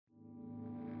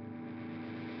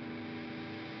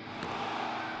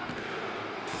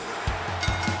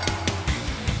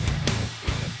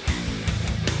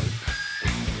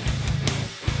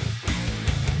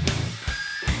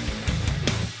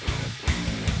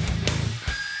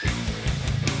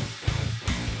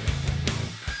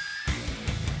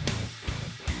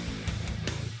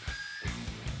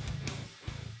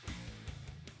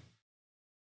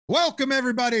Welcome,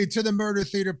 everybody, to the Murder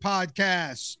Theater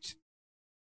Podcast.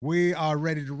 We are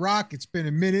ready to rock. It's been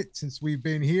a minute since we've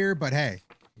been here, but hey,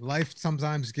 life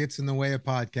sometimes gets in the way of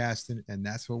podcasting, and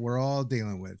that's what we're all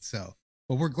dealing with.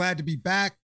 But we're glad to be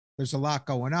back. There's a lot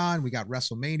going on. We got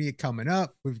Wrestlemania coming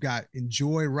up. We've got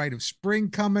Enjoy Rite of Spring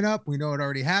coming up. We know it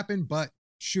already happened, but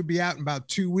should be out in about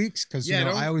 2 weeks because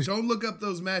don't look up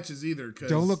those matches either.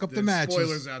 Don't look up the matches.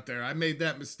 Spoilers out there. I made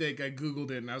that mistake. I googled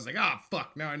it and I was like,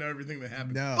 fuck! Now I know everything that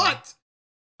happened. No. But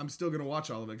I'm still gonna watch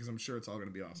all of it because I'm sure it's all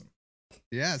gonna be awesome.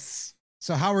 Yes.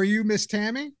 So how are you, Miss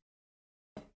Tammy?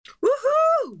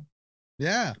 Woohoo!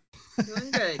 Yeah. Doing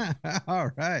good.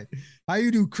 All right. How you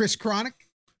do, Chris Chronic?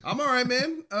 I'm all right,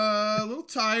 man. A little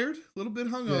tired, a little bit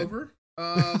hungover.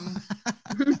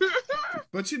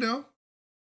 But you know.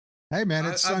 Hey, man,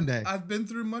 it's Sunday. I've been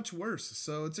through much worse,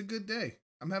 so it's a good day.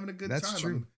 I'm having a good time. That's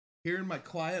true. I'm here in my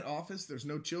quiet office. There's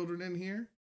no children in here.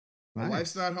 My Nice.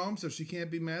 wife's not home, so she can't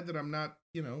be mad that I'm not,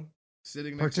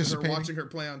 sitting next to her watching her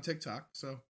play on TikTok.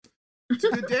 So it's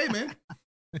a good day, man.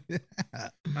 Yeah.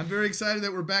 I'm very excited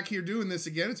that we're back here doing this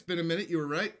again. It's been a minute. You were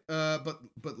right.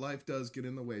 But life does get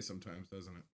in the way sometimes,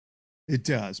 doesn't it? It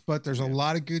does, but there's a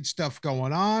lot of good stuff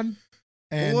going on.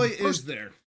 And boy, is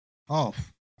there. Oh,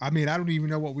 I mean, I don't even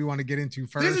know what we want to get into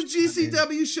first. There's a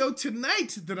GCW show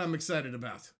tonight that I'm excited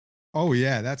about. Oh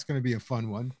yeah, that's going to be a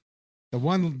fun one. The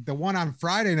one on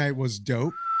Friday night was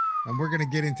dope, and we're going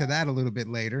to get into that a little bit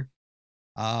later.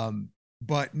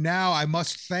 But now I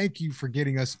must thank you for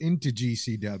getting us into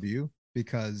GCW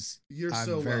because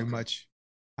I'm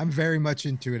very much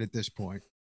into it at this point.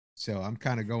 So I'm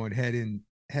kind of going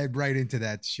head right into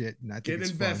that shit, and I think Get it's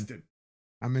invested. fun.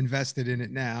 I'm invested in it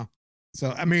now.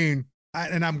 So I mean,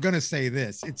 and I'm gonna say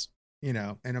this, it's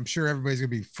and I'm sure everybody's gonna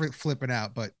be flipping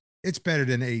out, but it's better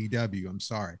than AEW. I'm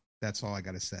sorry, that's all I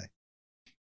gotta say.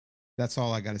 That's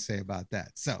all I gotta say about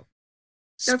that. So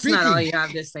that's not all you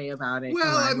have to say about it.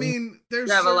 Well, I mean, there's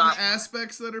certain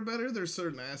aspects that are better. There's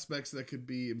certain aspects that could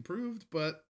be improved,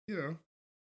 but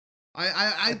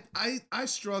I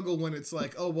struggle when it's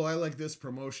like, oh well, I like this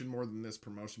promotion more than this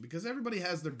promotion because everybody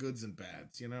has their goods and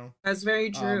bads, That's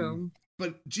very true.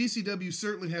 But GCW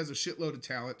certainly has a shitload of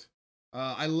talent.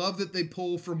 I love that they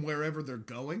pull from wherever they're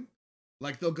going.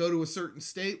 Like they'll go to a certain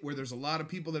state where there's a lot of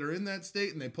people that are in that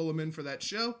state and they pull them in for that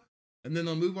show. And then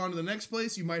they'll move on to the next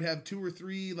place. You might have 2 or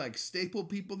 3 like staple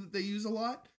people that they use a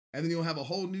lot. And then you'll have a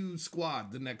whole new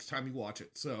squad the next time you watch it.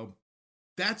 So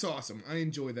that's awesome. I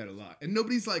enjoy that a lot. And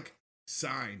nobody's like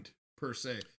signed per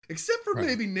se, except for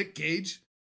maybe Nick Gage.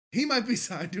 He might be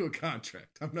signed to a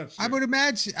contract. I'm not sure. I would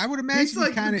imagine he's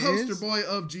like he the poster is. boy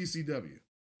of GCW.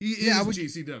 He is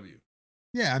GCW.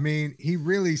 Yeah, I mean, he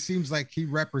really seems like he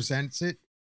represents it.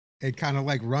 It kind of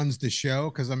like runs the show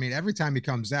because I mean, every time he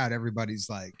comes out, everybody's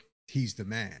like, he's the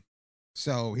man.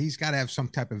 So he's got to have some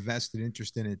type of vested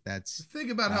interest in it. That's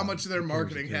think about how much their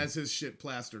marketing has his shit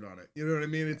plastered on it. You know what I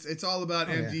mean? It's all about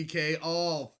MDK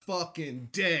all fucking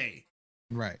day.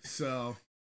 Right. So.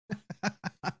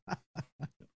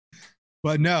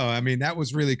 But no, I mean, that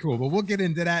was really cool. But we'll get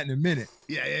into that in a minute.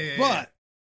 Yeah. But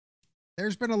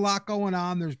there's been a lot going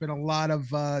on. There's been a lot of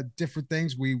different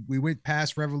things. We went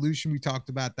past Revolution. We talked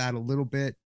about that a little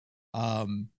bit.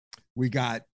 We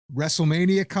got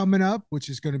Wrestlemania coming up, which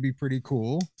is going to be pretty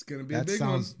cool. It's going to be a big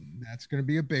one. That's going to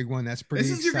be a big one. That's pretty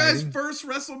exciting. This is your guys' first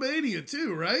Wrestlemania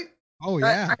too, right? Oh,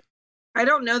 yeah. I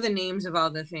don't know the names of all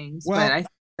the things, but I think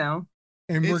so.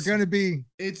 And we're going to be...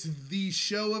 It's the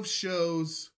show of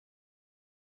shows...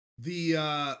 The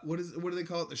what do they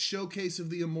call it? The showcase of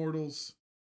the immortals.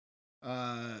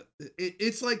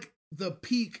 It's like the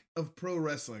peak of pro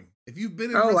wrestling. If you've been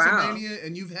in WrestleMania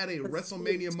and you've had a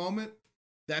WrestleMania moment,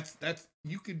 that's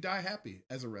you could die happy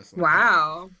as a wrestler.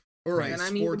 Wow. All right, and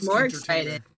I'm even more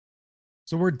excited.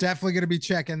 So we're definitely going to be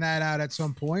checking that out at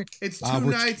some point. It's 2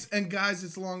 nights, and guys,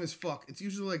 it's long as fuck. It's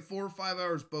usually like 4 or 5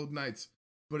 hours both nights,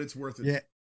 but it's worth it. Yeah.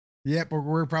 Yeah, but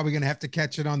we're probably gonna have to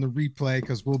catch it on the replay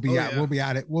because we'll be out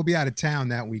of town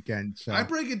that weekend. So I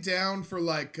break it down for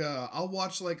like I'll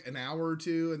watch like an hour or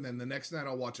 2, and then the next night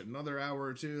I'll watch another hour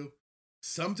or 2.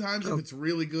 Sometimes if it's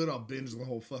really good, I'll binge the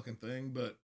whole fucking thing,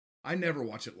 but I never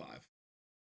watch it live.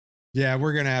 Yeah,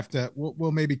 we're gonna have to.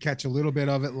 We'll maybe catch a little bit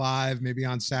of it live, maybe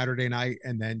on Saturday night,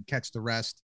 and then catch the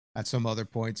rest at some other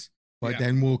points. But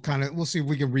then we'll see if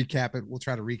we can recap it. We'll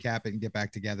try to recap it and get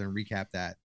back together and recap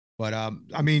that. But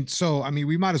I mean,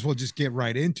 we might as well just get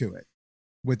right into it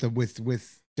with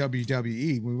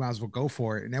WWE. We might as well go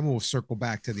for it, and then we'll circle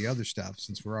back to the other stuff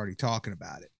since we're already talking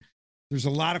about it. There's a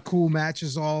lot of cool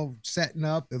matches all setting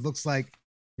up. It looks like,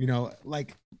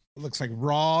 looks like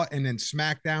Raw and then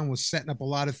SmackDown was setting up a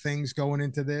lot of things going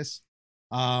into this.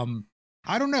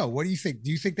 I don't know. What do you think?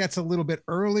 Do you think that's a little bit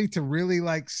early to really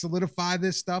like solidify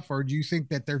this stuff? Or do you think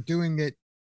that they're doing it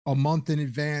a month in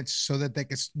advance so that they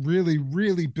can really,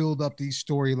 really build up these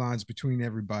storylines between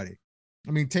everybody?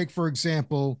 I mean, take for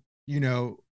example,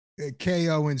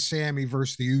 KO and Sammy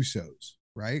versus the Usos,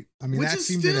 right? I mean, which that is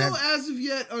seemed still to have, as of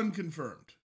yet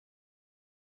unconfirmed.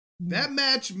 That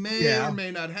match may or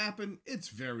may not happen. It's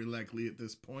very likely at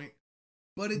this point,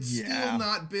 but it's still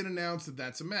not been announced that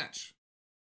that's a match.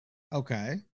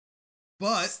 Okay.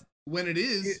 But when it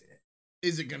is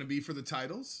it going to be for the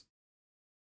titles?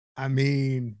 I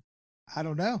mean, I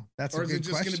don't know. That's or a good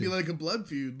question. Or is it just going to be like a blood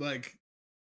feud? Like,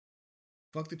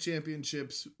 fuck the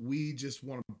championships. We just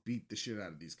want to beat the shit out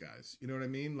of these guys. You know what I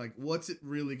mean? Like, what's it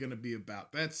really going to be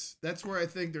about? That's where I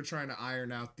think they're trying to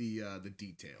iron out the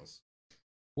details.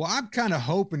 Well, I'm kind of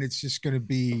hoping it's just going to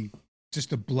be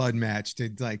just a blood match to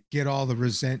like get all the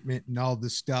resentment and all the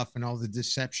stuff and all the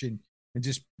deception and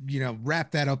just,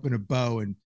 wrap that up in a bow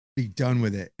and be done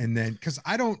with it. And then, because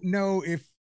I don't know if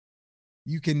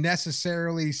you can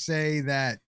necessarily say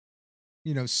that,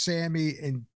 Sammy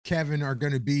and Kevin are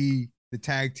going to be the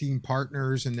tag team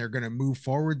partners and they're going to move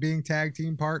forward being tag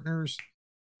team partners.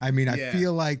 I mean, I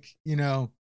feel like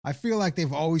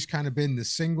they've always kind of been the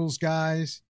singles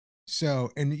guys.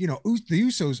 So, and the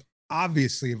Usos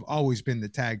obviously have always been the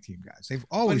tag team guys. They've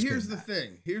always. But here's the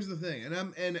thing,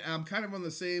 and I'm kind of on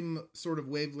the same sort of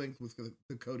wavelength with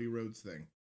the Cody Rhodes thing.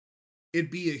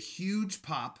 It'd be a huge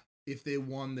pop if they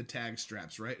won the tag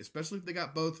straps, right? Especially if they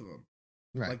got both of them,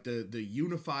 right? Like the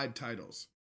unified titles,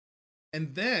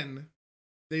 and then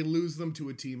they lose them to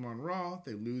a team on Raw.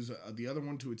 They lose the other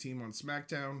one to a team on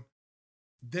SmackDown.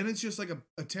 Then it's just like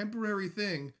a temporary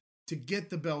thing to get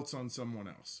the belts on someone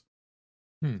else.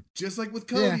 Just like with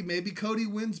Cody, maybe Cody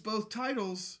wins both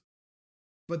titles,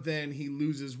 but then he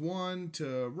loses one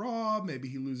to Raw. Maybe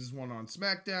he loses one on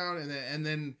SmackDown, and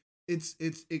then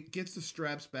it gets the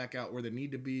straps back out where they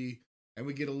need to be, and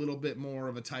we get a little bit more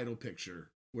of a title picture.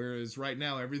 Whereas right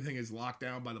now everything is locked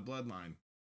down by the bloodline.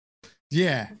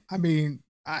 Yeah, I mean,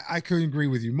 I couldn't agree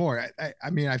with you more. I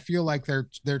mean, I feel like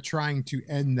they're trying to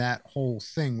end that whole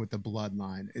thing with the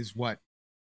bloodline is what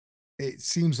it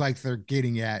seems like they're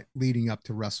getting at leading up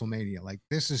to WrestleMania. Like,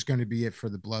 this is going to be it for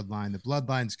the bloodline. The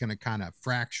bloodline's going to kind of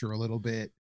fracture a little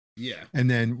bit. Yeah. And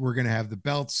then we're going to have the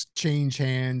belts change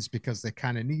hands because they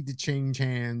kind of need to change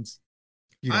hands.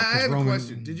 I have a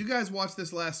question. Did you guys watch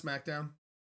this last SmackDown?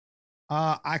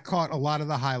 I caught a lot of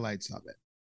the highlights of it.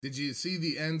 Did you see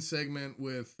the end segment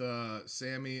with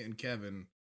Sammy and Kevin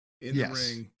in the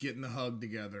ring getting the hug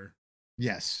together?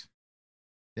 Yes.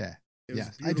 Yeah. It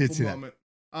was a beautiful moment.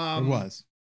 It was.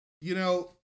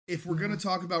 If we're going to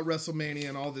talk about WrestleMania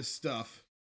and all this stuff,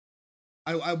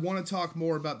 I want to talk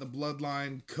more about the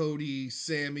bloodline, Cody,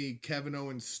 Sammy, Kevin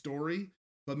Owens story,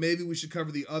 but maybe we should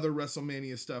cover the other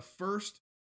WrestleMania stuff first.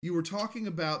 You were talking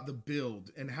about the build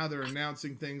and how they're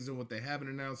announcing things and what they haven't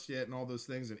announced yet and all those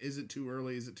things. And is it too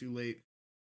early? Is it too late?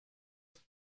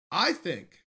 I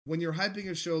think when you're hyping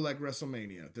a show like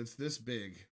WrestleMania that's this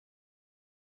big,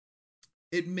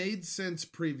 it made sense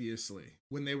previously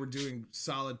when they were doing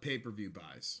solid pay-per-view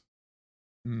buys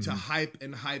to hype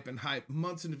and hype and hype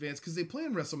months in advance, because they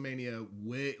planned WrestleMania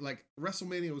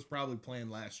WrestleMania was probably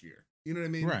planned last year. You know what I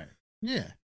mean? Right.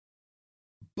 Yeah.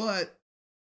 But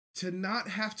to not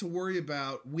have to worry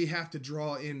about we have to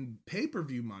draw in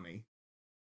pay-per-view money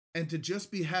and to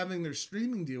just be having their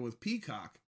streaming deal with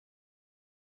Peacock,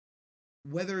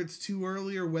 whether it's too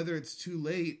early or whether it's too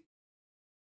late,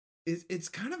 it's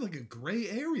kind of like a gray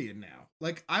area now.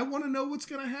 Like, I want to know what's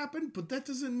going to happen, but that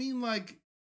doesn't mean like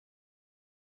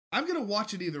I'm going to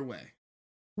watch it either way.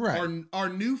 Right. Our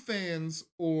new fans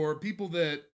or people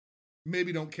that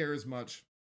maybe don't care as much,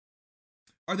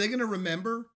 are they going to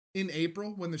remember in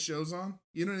April when the show's on?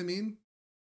 You know what I mean?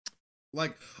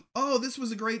 Like, oh, this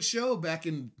was a great show back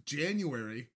in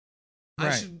January.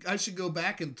 Right. I should go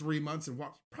back in 3 months and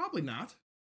watch. Probably not.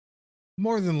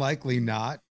 More than likely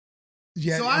not.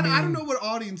 Yeah. So I don't know what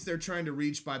audience they're trying to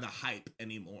reach by the hype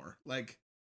anymore. Like,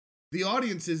 the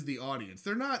audience is the audience.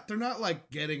 They're not like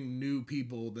getting new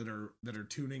people that are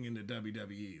tuning into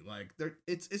WWE. Like,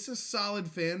 it's a solid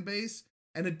fan base.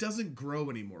 And it doesn't grow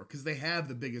anymore because they have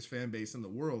the biggest fan base in the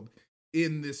world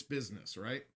in this business,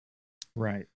 right?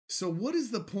 Right. So what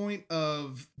is the point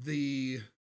of the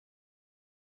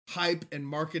hype and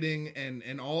marketing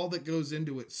and all that goes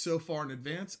into it so far in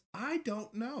advance? I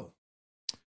don't know.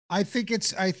 I think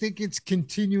it's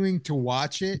continuing to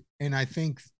watch it. And I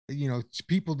think, it's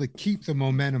people to keep the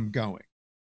momentum going,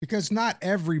 because not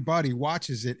everybody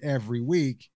watches it every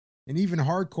week. And even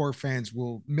hardcore fans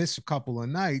will miss a couple of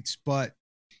nights, but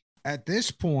at this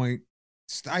point,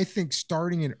 I think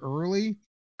starting it early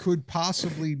could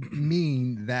possibly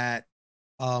mean that,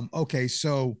 okay,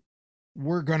 so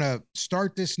we're going to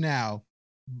start this now,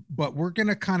 but we're going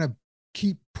to kind of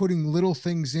keep putting little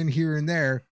things in here and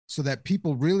there so that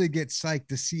people really get psyched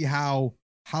to see how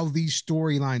these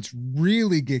storylines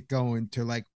really get going, to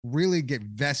like really get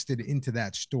vested into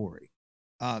that story.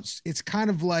 It's kind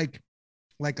of like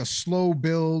a slow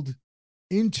build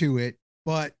into it,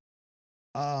 but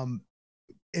and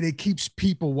it keeps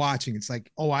people watching. It's like,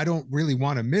 oh, I don't really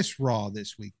want to miss Raw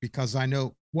this week because I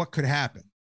know what could happen.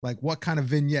 Like, what kind of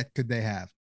vignette could they have?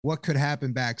 What could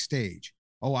happen backstage?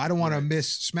 Oh, I don't want to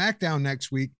miss SmackDown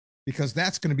next week because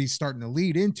that's going to be starting to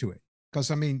lead into it.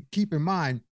 Because I mean, keep in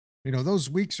mind, those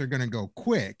weeks are going to go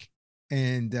quick,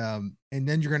 and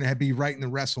then you're going to be right in the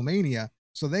WrestleMania.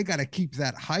 So they got to keep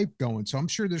that hype going. So I'm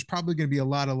sure there's probably going to be a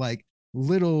lot of like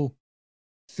little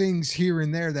things here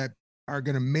and there that are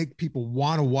going to make people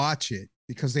want to watch it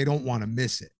because they don't want to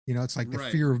miss it. It's like the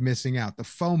fear of missing out, the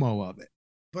FOMO of it.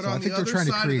 But so on the other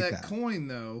side of that coin,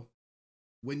 though,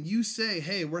 when you say,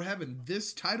 hey, we're having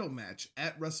this title match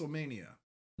at WrestleMania,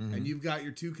 and you've got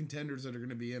your two contenders that are going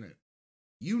to be in it,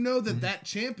 that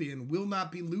champion will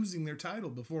not be losing their title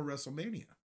before WrestleMania.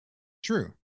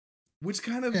 True. Which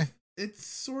kind of, it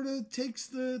sort of takes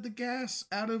the gas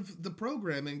out of the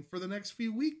programming for the next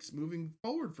few weeks moving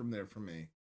forward from there for me.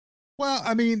 Well,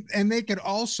 I mean, and they could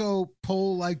also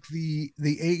pull like the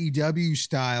AEW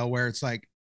style where it's like,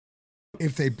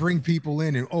 if they bring people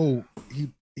in and, oh,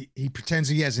 he pretends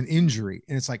he has an injury,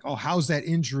 and it's like, oh, how's that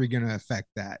injury going to affect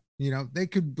that? They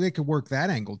could work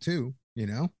that angle too.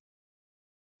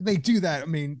 They do that. I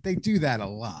mean, they do that a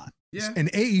lot. Yeah.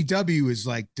 And AEW is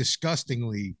like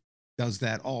disgustingly does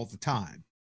that all the time.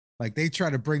 Like they try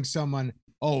to bring someone,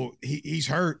 oh, he's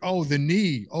hurt. Oh, the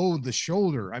knee. Oh, the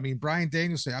shoulder. I mean, Bryan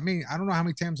Danielson. I mean, I don't know how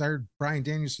many times I heard Bryan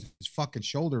Danielson's fucking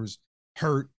shoulder was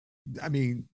hurt. I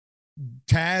mean,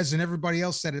 Taz and everybody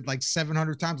else said it like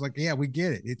 700 times. Like, yeah, we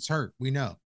get it. It's hurt. We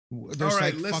know. There's all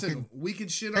right, like listen, we can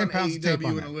shit on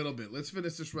AEW in a little bit. Let's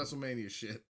finish this WrestleMania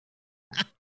shit.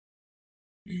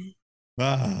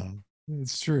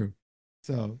 It's true.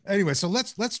 So anyway, so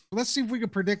let's see if we can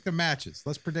predict the matches.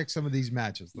 Let's predict some of these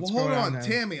matches. Let's hold on,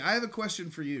 Tammy. I have a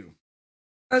question for you.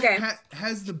 Okay.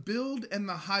 Has the build and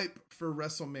the hype for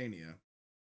WrestleMania,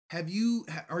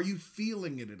 are you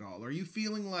feeling it at all? Are you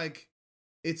feeling like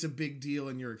it's a big deal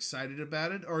and you're excited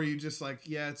about it? Or are you just like,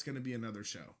 yeah, it's going to be another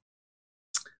show?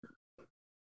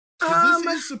 Because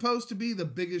this is supposed to be the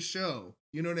biggest show.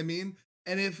 You know what I mean?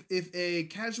 And if a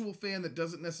casual fan that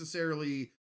doesn't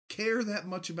necessarily care that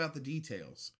much about the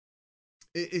details,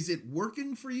 is it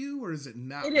working for you or is it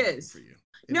not working for you?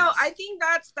 I think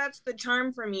that's the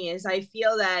charm for me, is I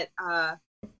feel that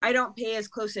I don't pay as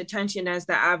close attention as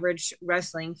the average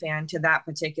wrestling fan to that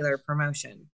particular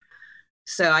promotion.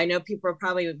 So I know people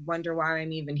probably wonder why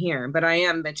I'm even here, but I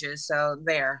am, bitches. So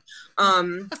there.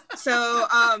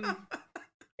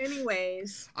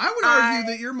 Anyways, I would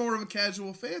argue that you're more of a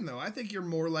casual fan, though. I think you're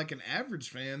more like an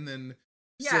average fan than,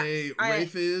 say,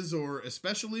 Rafe is, or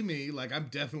especially me. Like, I'm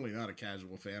definitely not a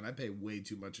casual fan. I pay way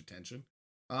too much attention.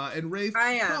 And Rafe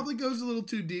probably goes a little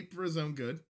too deep for his own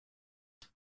good.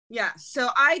 Yeah, so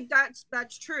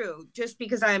that's true. Just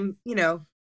because I'm,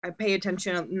 I pay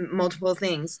attention to multiple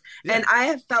things. Yeah. And I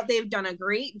have felt they've done a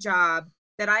great job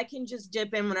that I can just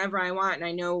dip in whenever I want and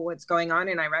I know what's going on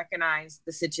and I recognize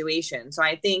the situation. So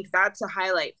I think that's a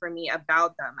highlight for me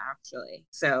about them, actually.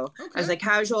 So as a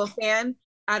casual fan,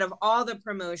 out of all the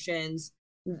promotions,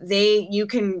 you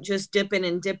can just dip in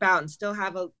and dip out and still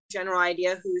have a general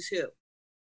idea who's who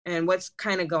and what's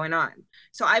kind of going on.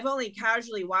 So I've only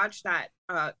casually watched that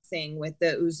thing with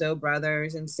the Uso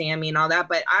brothers and Sammy and all that,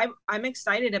 but I'm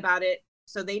excited about it.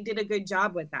 So they did a good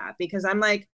job with that, because I'm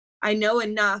like, I know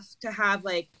enough to have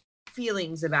like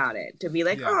feelings about it, to be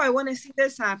like, oh, I want to see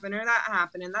this happen or that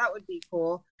happen, and that would be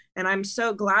cool. And I'm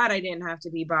so glad I didn't have to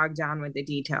be bogged down with the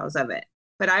details of it.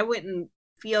 But I wouldn't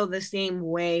feel the same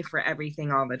way for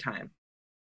everything all the time.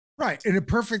 Right. And a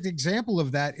perfect example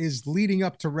of that is leading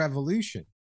up to Revolution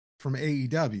from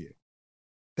AEW.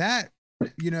 That,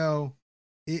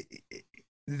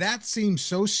 that seems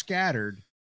so scattered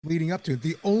leading up to it.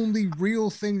 The only real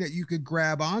thing that you could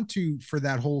grab onto for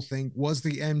that whole thing was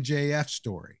the MJF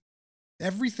story.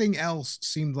 Everything else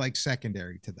seemed like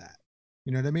secondary to that.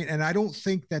 You know what I mean? And I don't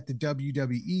think that the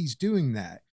WWE is doing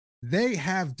that. They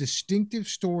have distinctive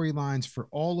storylines for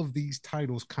all of these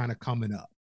titles kind of coming up.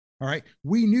 All right.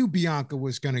 We knew Bianca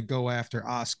was going to go after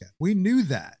Asuka. We knew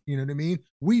that. You know what I mean?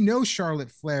 We know Charlotte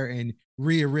Flair and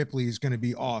Rhea Ripley is going to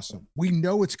be awesome. We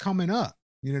know it's coming up.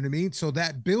 You know what I mean? So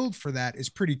that build for that is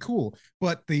pretty cool.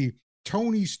 But the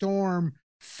Tony Storm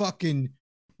fucking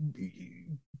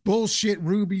bullshit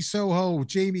Ruby Soho,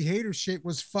 Jamie Hayter shit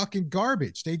was fucking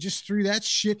garbage. They just threw that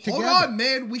shit together. Hold on,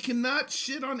 man. We cannot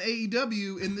shit on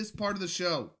AEW in this part of the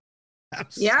show.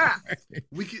 Yeah.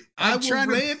 We can. I will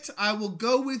rant. I will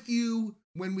go with you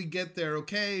when we get there,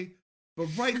 okay? But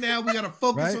right now, we got to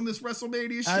focus on this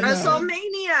WrestleMania shit.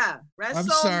 WrestleMania. I'm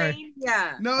sorry.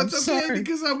 No, it's okay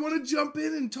because I want to jump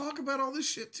in and talk about all this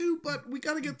shit too, but we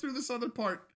got to get through this other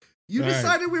part. You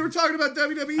decided we were talking about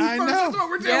WWE first. That's what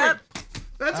we're doing. Yep.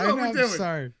 That's what we're doing.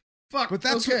 Sorry. Fuck. But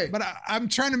that's okay. But I'm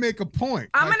trying to make a point.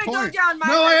 I'm going to go down my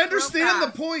No, I understand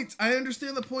the point. I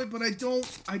understand the point, but I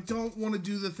don't want to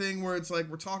do the thing where it's like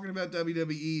we're talking about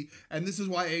WWE and this is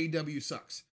why AEW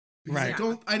sucks. Because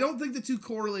right. I don't think the two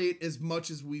correlate as much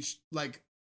as we like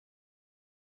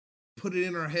put it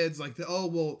in our heads like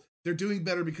they're doing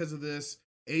better because of this.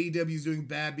 AEW is doing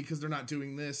bad because they're not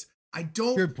doing this. I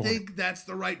don't think that's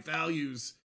the right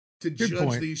values to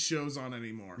judge these shows on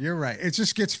anymore. You're right. It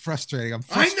just gets frustrating. I'm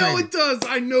frustrated.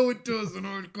 I know it does. And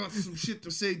I've got some shit to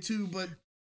say too, but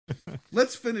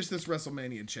let's finish this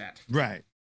WrestleMania chat. Right.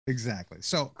 Exactly.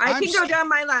 So I can go down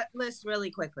my list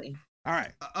really quickly. All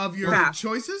right. Of your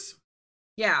choices?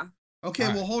 Yeah. Okay,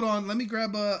 well, hold on. Let me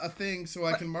grab a thing so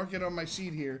I can mark it on my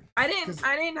sheet here. I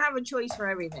didn't have a choice for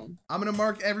everything. I'm going to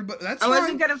mark everybody. That's I fine.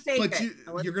 wasn't going to fake but it.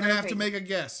 You're going to have to make a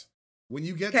guess. When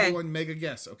you get to one, make a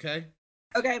guess, okay?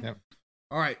 Okay. Yep.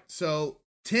 All right, so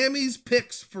Tammy's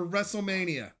picks for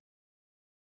WrestleMania.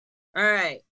 All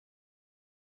right.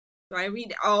 Do I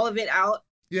read all of it out?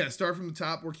 Yeah, start from the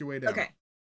top, work your way down. Okay.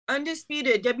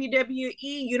 Undisputed WWE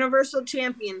Universal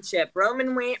Championship.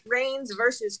 Roman Reigns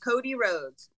versus Cody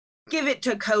Rhodes. Give it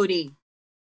to Cody.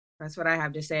 That's what I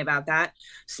have to say about that.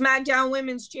 SmackDown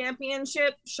Women's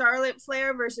Championship. Charlotte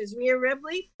Flair versus Rhea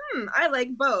Ripley. I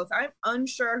like both. I'm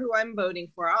unsure who I'm voting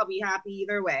for. I'll be happy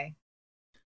either way.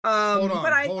 Hold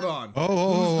on.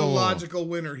 Who's the logical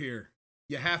winner here?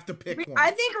 You have to pick one.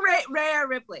 I think Rhea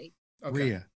Ripley. Okay.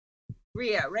 Rhea.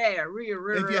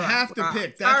 If you have to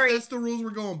pick, that's the rules we're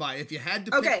going by. If you had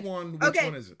to pick one, which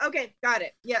one is it? Okay, got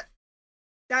it. Yeah.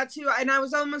 That's who, and I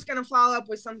was almost going to follow up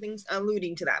with something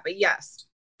alluding to that, but yes,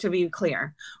 to be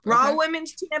clear. Raw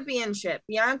Women's Championship.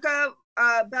 Bianca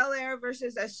Belair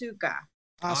versus Asuka.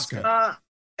 Asuka.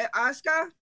 Asuka?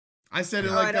 I said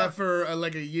it like that for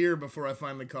like a year before I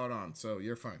finally caught on, so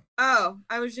you're fine. Oh,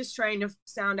 I was just trying to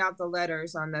sound out the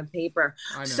letters on the paper.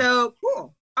 I know. So,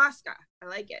 cool. Asuka. I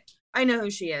like it. I know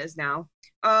who she is now.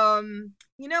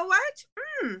 You know what?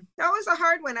 That was a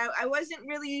hard one. I wasn't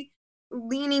really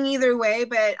leaning either way,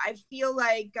 but I feel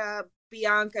like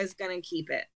Bianca's going to keep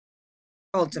it,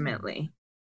 ultimately.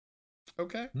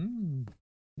 Okay.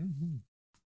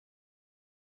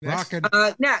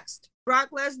 Next. Brock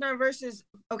Lesnar versus,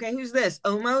 who's this?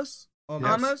 Omos?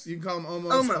 Omos? You can call him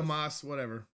Omos,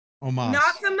 whatever. Omos.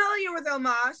 Not familiar with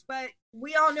Omos, but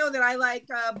we all know that I like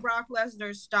Brock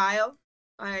Lesnar's style.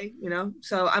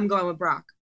 So I'm going with Brock.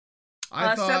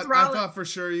 I thought for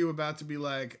sure you were about to be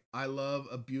like, I love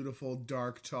a beautiful,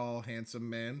 dark, tall, handsome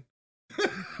man. I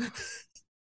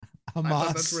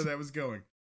thought that's where that was going.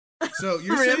 So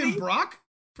you're saying Brock?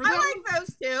 I like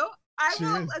those two. I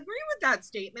will agree with that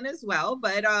statement as well,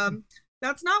 but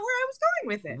that's not where I was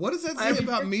going with it. What does that say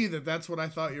about me that's what I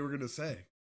thought you were going to say?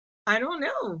 I don't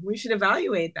know. We should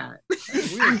evaluate that.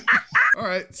 Weird. All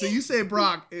right. So you say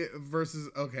Brock versus...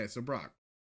 Okay, so Brock.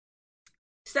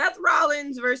 Seth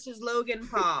Rollins versus Logan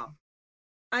Paul.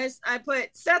 I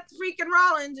put Seth freaking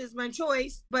Rollins is my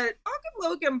choice, but I'll give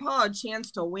Logan Paul a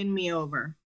chance to win me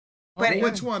over. But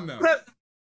which one, though?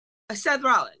 Seth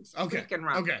Rollins. Okay. Freaking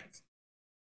Rollins. Okay.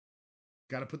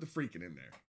 Got to put the freaking in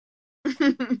there.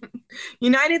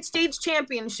 United States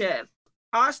Championship.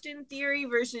 Austin Theory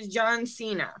versus John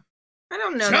Cena. I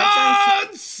don't know.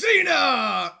 John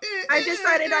Cena! I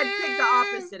decided I'd pick the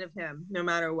opposite of him, no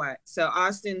matter what. So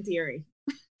Austin Theory.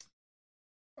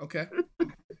 Okay.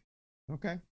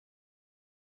 Okay.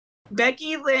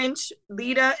 Becky Lynch,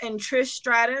 Lita, and Trish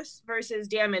Stratus versus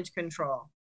Damage Control.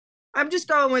 I'm just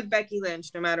going with Becky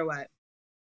Lynch, no matter what.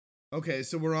 Okay,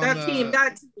 so we're on that team,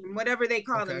 whatever they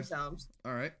call themselves.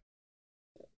 All right.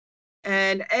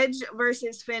 And Edge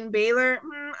versus Finn Balor.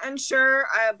 Unsure,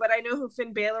 but I know who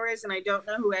Finn Balor is, and I don't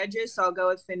know who Edge is, so I'll go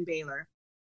with Finn Balor.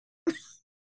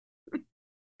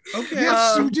 Okay.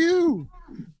 Yes, you do.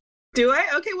 Do I?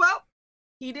 Okay, well,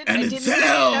 he didn't. And it's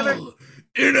hell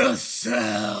in a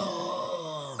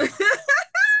cell.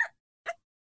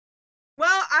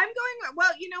 Well, I'm going.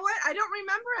 Well, you know what? I don't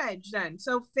remember Edge then,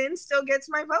 so Finn still gets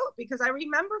my vote because I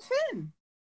remember Finn.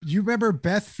 You remember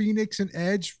Beth Phoenix and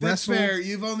Edge wrestle? That's fair.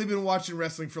 You've only been watching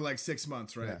wrestling for like 6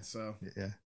 months, right? Yeah. So yeah,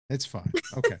 it's fine.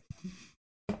 Okay.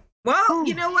 Well,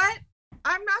 you know what?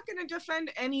 I'm not going to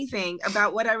defend anything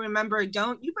about what I remember or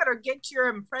don't. You better get your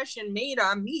impression made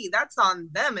on me. That's on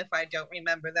them if I don't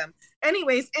remember them.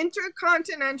 Anyways,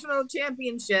 Intercontinental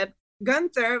Championship,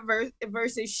 Gunther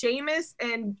versus Sheamus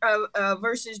and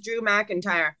versus Drew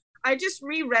McIntyre. I just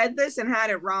reread this and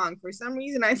had it wrong. For some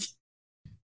reason, I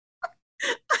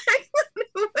it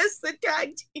was the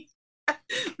tag team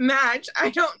match. I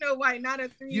don't know why, not a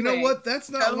three-way. You know what? That's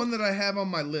not one that I have on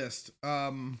my list.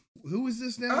 Who is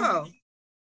this now? Oh.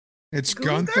 It's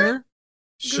Gunther,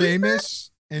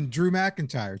 Sheamus, and Drew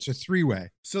McIntyre. It's a three-way.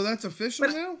 So that's official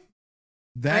now?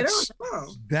 I don't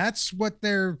know. That's what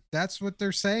they're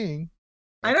saying.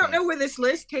 I don't know where this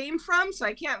list came from, so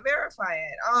I can't verify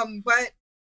it. But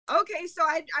okay, so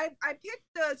I picked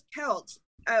the Celts.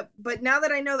 But now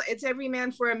that I know that it's every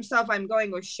man for himself, I'm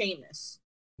going with Sheamus.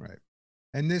 Right.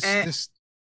 And this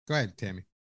go ahead, Tammy.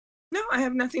 No, I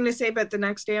have nothing to say but the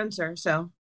next answer. So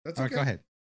that's okay. All right,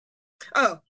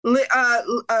 go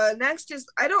ahead. Next is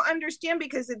I don't understand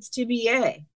because it's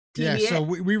TBA. Yeah, so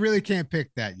we really can't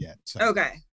pick that yet. So.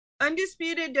 Okay.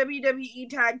 Undisputed WWE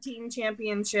Tag Team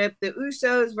Championship: The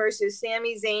Usos versus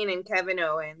Sami Zayn and Kevin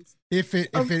Owens. If it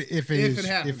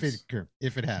happens.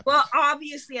 Well,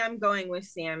 obviously, I'm going with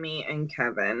Sami and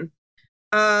Kevin.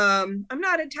 I'm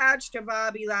not attached to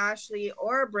Bobby Lashley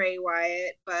or Bray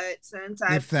Wyatt, but since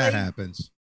that happens,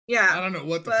 yeah, I don't know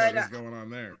what the fuck is going on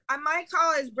there. My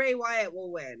call is Bray Wyatt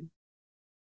will win.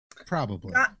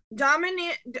 Probably.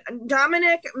 Dominic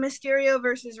Mysterio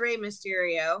versus Rey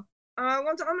Mysterio.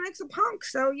 Well, Dominic's a punk,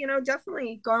 so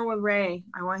definitely going with Rey.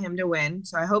 I want him to win,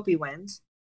 so I hope he wins.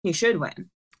 He should win.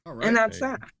 All right, and that's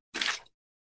that.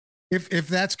 If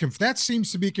that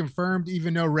seems to be confirmed,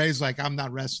 even though Ray's like, I'm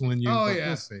not wrestling you. Oh yeah,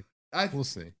 we'll see. We'll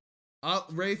see.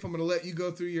 Rafe, I'm going to let you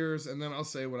go through yours, and then I'll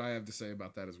say what I have to say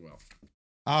about that as well.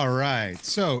 All right.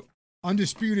 So,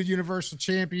 Undisputed Universal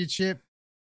Championship.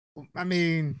 I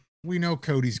mean, we know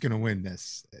Cody's going to win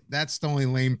this. That's the only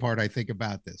lame part I think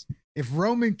about this. If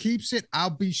Roman keeps it, I'll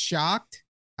be shocked.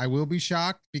 I will be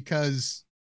shocked because,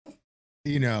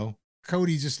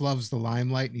 Cody just loves the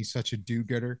limelight and he's such a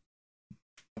do-gooder.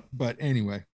 But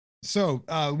anyway, so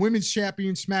Women's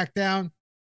Champion SmackDown.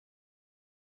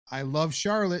 I love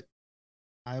Charlotte.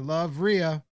 I love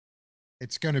Rhea.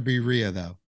 It's going to be Rhea,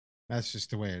 though. That's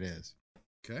just the way it is.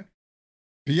 Okay.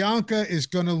 Bianca is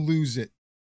going to lose it.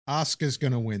 Asuka's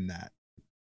going to win that.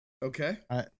 Okay.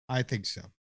 I think so.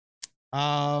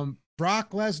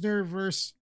 Brock Lesnar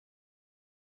versus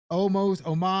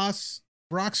Omos.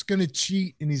 Brock's going to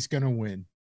cheat and he's going to win.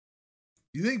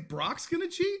 You think Brock's going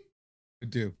to cheat? I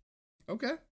do.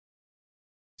 Okay.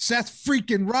 Seth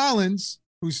freaking Rollins,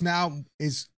 who's now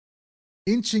is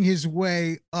inching his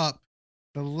way up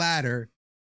the ladder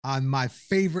on my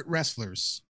favorite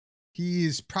wrestlers. He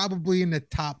is probably in the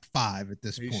top 5 at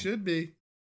this point. He should be.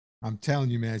 I'm telling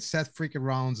you, man. Seth freaking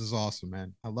Rollins is awesome,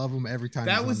 man. I love him every time.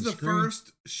 That was the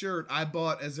first shirt I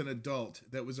bought as an adult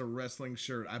that was a wrestling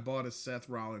shirt. I bought a Seth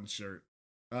Rollins shirt.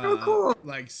 Cool.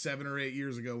 Like 7 or 8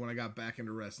 years ago when I got back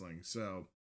into wrestling. So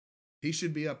he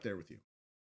should be up there with you.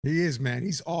 He is, man.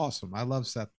 He's awesome. I love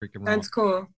Seth freaking Rollins. That's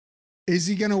cool. Is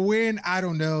he going to win? I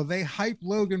don't know. They hype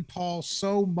Logan Paul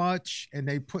so much and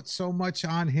they put so much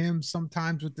on him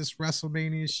sometimes with this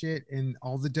WrestleMania shit and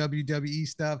all the WWE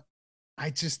stuff. I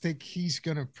just think he's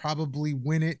going to probably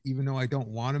win it, even though I don't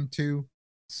want him to.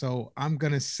 So I'm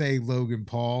going to say Logan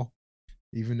Paul,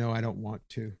 even though I don't want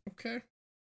to. Okay.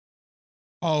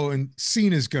 Oh, and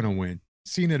Cena's going to win.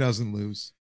 Cena doesn't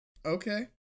lose. Okay.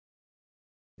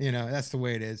 That's the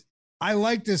way it is. I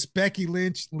like this Becky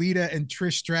Lynch, Lita, and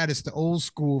Trish Stratus, the old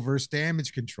school versus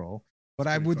Damage Control. But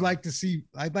I'd like to see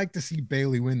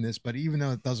Bayley win this, but even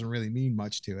though it doesn't really mean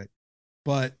much to it.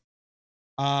 But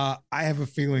I have a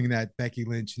feeling that Becky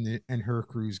Lynch and her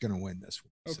crew is going to win this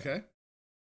one. Okay. So.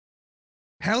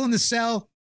 Hell in the Cell,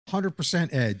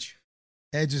 100% Edge.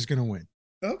 Edge is going to win.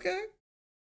 Okay.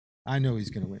 I know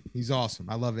he's going to win. He's awesome.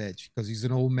 I love Edge because he's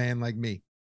an old man like me.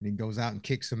 And he goes out and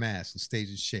kicks some ass and stays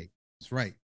in shape. That's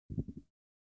right.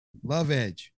 Love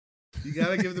Edge. You got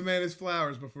to give the man his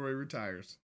flowers before he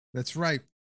retires. That's right.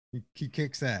 He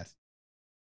kicks ass.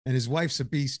 And his wife's a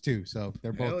beast too. So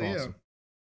they're both awesome.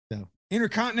 So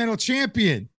Intercontinental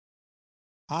Champion.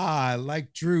 I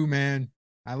like Drew, man.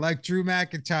 I like Drew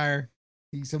McIntyre.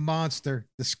 He's a monster.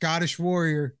 The Scottish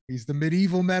Warrior. He's the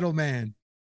medieval metal man.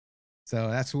 So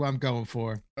that's who I'm going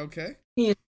for. Okay.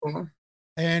 Yeah.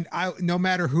 And no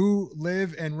matter who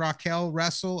Liv and Raquel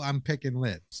wrestle, I'm picking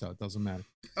Liv. So it doesn't matter.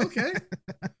 Okay.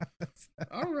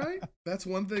 All right. That's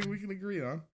one thing we can agree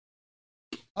on.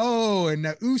 Oh, and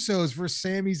the Usos versus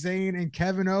Sami Zayn and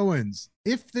Kevin Owens.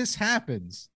 If this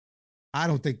happens, I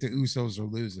don't think the Usos are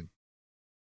losing.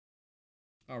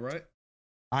 All right.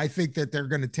 I think that they're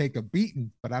going to take a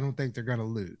beating, but I don't think they're going to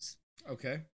lose.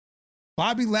 Okay.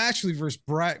 Bobby Lashley versus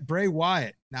Bray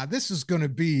Wyatt. Now, this is going to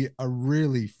be a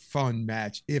really fun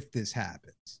match if this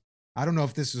happens. I don't know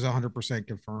if this is 100%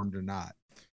 confirmed or not,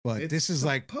 but this is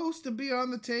supposed to be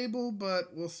on the table, but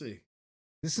we'll see.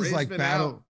 This is like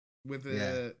battle with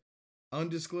a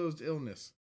undisclosed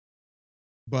illness.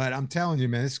 But I'm telling you,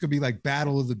 man, it's going to be like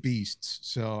Battle of the Beasts.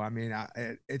 So, I mean,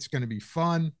 it's going to be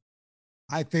fun.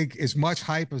 I think as much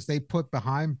hype as they put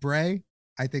behind Bray,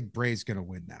 I think Bray's going to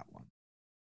win that one.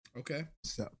 Okay.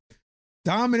 So,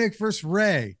 Dominic versus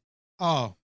Ray.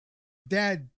 Oh,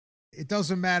 Dad, it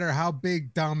doesn't matter how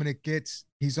big Dominic gets.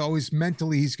 He's going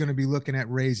to be looking at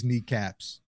Ray's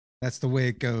kneecaps. That's the way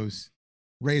it goes.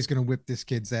 Ray's going to whip this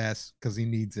kid's ass because he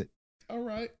needs it. All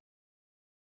right.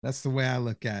 That's the way I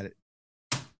look at it.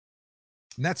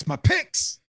 And that's my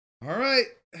picks. All right.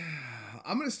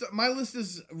 I'm going to start. My list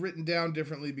is written down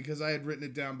differently because I had written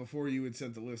it down before you had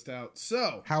sent the list out.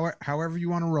 So, however you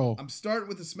want to roll. I'm starting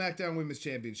with the SmackDown Women's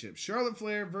Championship. Charlotte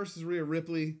Flair versus Rhea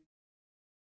Ripley.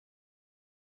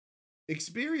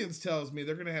 Experience tells me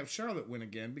they're going to have Charlotte win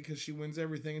again because she wins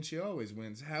everything and she always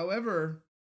wins. However,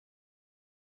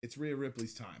 it's Rhea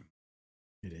Ripley's time.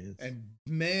 It is. And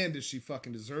man, does she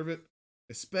fucking deserve it.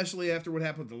 Especially after what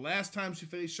happened the last time she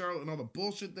faced Charlotte and all the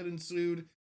bullshit that ensued.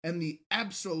 And the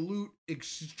absolute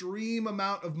extreme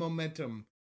amount of momentum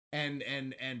and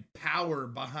power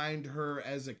behind her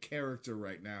as a character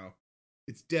right now.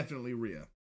 It's definitely Rhea.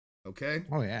 Okay?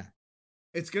 Oh, yeah.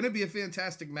 It's going to be a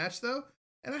fantastic match, though.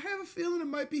 And I have a feeling it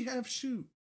might be half shoot.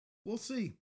 We'll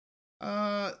see.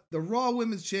 The Raw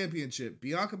Women's Championship.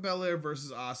 Bianca Belair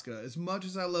versus Asuka. As much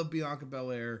as I love Bianca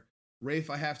Belair, Rafe,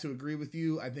 I have to agree with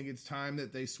you. I think it's time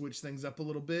that they switch things up a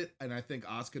little bit. And I think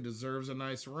Asuka deserves a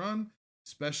nice run.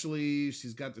 Especially,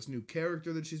 she's got this new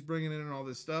character that she's bringing in and all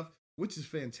this stuff, which is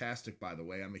fantastic, by the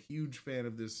way. I'm a huge fan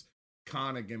of this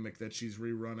Kana gimmick that she's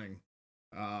rerunning.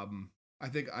 I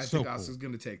think Asuka's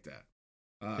going to take that.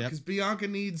 Because Bianca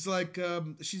needs,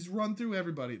 she's run through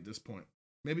everybody at this point.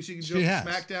 Maybe she can jump to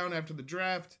SmackDown after the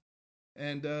draft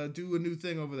and do a new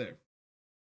thing over there.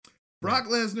 Brock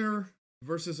Lesnar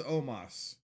versus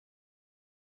Omos.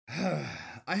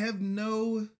 I have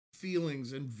no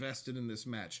feelings invested in this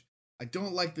match. I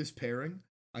don't like this pairing.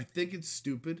 I think it's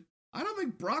stupid. I don't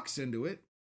think Brock's into it.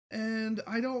 And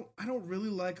I don't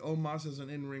really like Omos as an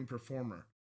in-ring performer.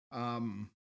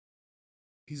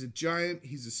 He's a giant,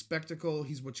 he's a spectacle,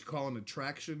 he's what you call an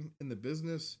attraction in the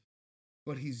business.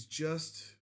 But he's just,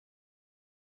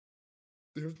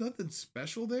 there's nothing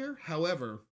special there.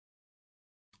 However,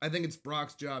 I think it's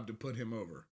Brock's job to put him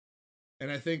over.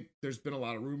 And I think there's been a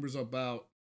lot of rumors about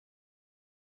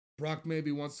Brock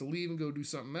maybe wants to leave and go do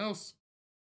something else.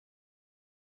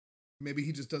 Maybe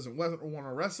he just doesn't want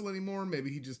to wrestle anymore.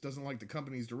 Maybe he just doesn't like the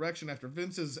company's direction after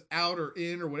Vince is out or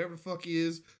in or whatever the fuck he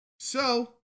is.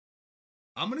 So,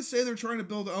 I'm going to say they're trying to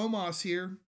build Omos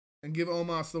here and give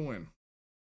Omos the win.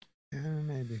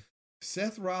 Maybe.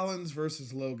 Seth Rollins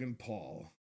versus Logan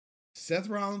Paul. Seth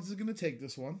Rollins is going to take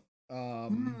this one.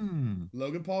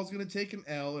 Logan Paul is going to take an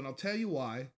L, and I'll tell you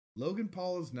why. Logan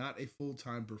Paul is not a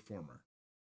full-time performer.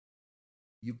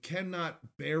 You cannot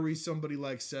bury somebody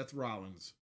like Seth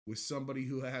Rollins with somebody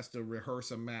who has to rehearse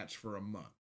a match for a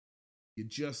month. You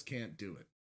just can't do it.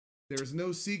 There's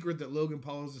no secret that Logan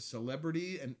Paul is a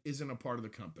celebrity and isn't a part of the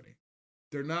company.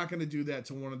 They're not going to do that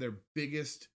to one of their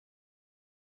biggest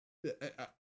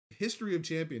history of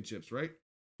championships, right?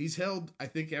 He's held, I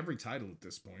think, every title at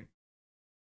this point.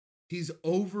 He's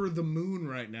over the moon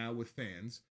right now with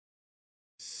fans.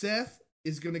 Seth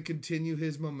is going to continue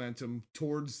his momentum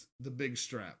towards the big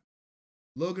strap.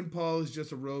 Logan Paul is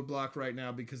just a roadblock right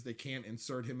now because they can't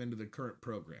insert him into the current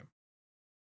program.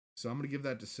 So I'm going to give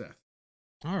that to Seth.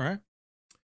 All right.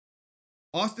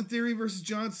 Austin Theory versus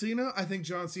John Cena. I think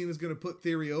John Cena is going to put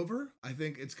Theory over. I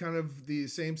think it's kind of the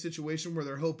same situation where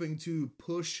they're hoping to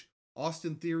push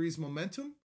Austin Theory's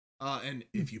momentum. And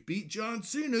if you beat John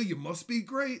Cena, you must be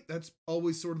great. That's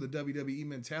always sort of the WWE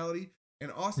mentality.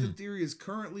 And Austin Theory is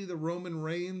currently the Roman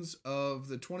Reigns of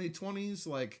the 2020s.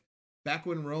 Like back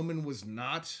when Roman was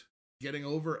not getting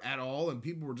over at all. And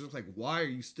people were just like, why are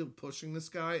you still pushing this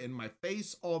guy in my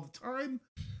face all the time?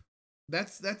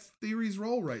 That's Theory's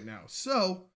role right now.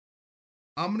 So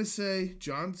I'm going to say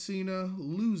John Cena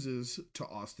loses to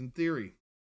Austin Theory.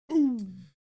 Ooh.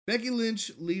 Becky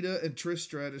Lynch, Lita, and Trish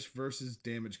Stratus versus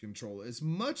Damage Control. As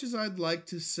much as I'd like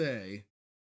to say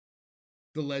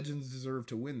the Legends deserve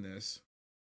to win this,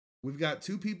 we've got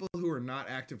two people who are not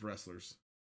active wrestlers,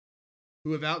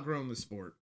 who have outgrown the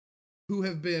sport, who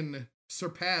have been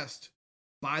surpassed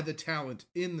by the talent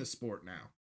in the sport now,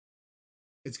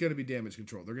 it's going to be Damage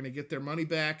Control. They're going to get their money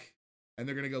back, and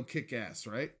they're going to go kick ass,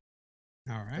 right?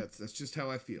 All right. That's just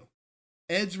how I feel.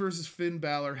 Edge versus Finn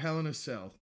Balor, Hell in a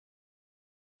Cell.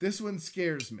 This one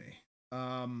scares me.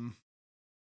 Hell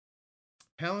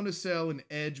in a Cell and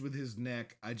Edge with his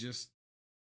neck. I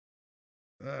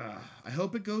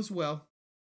hope it goes well.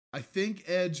 I think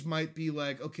Edge might be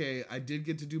like, okay, I did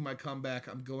get to do my comeback.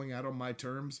 I'm going out on my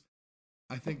terms.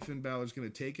 I think Finn Balor's going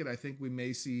to take it. I think we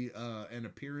may see an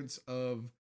appearance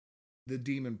of the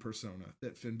demon persona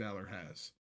that Finn Balor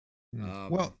has.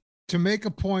 Well, to make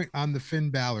a point on the Finn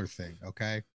Balor thing,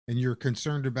 okay, and you're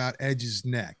concerned about Edge's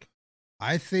neck,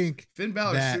 I think Finn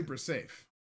Balor's super safe.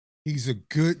 He's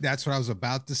that's what I was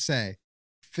about to say.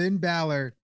 Finn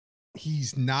Balor,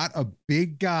 he's not a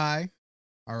big guy.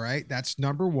 All right. That's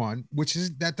number one,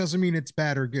 that doesn't mean it's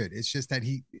bad or good. It's just that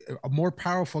a more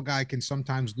powerful guy can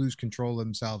sometimes lose control of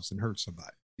themselves and hurt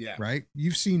somebody. Yeah. Right.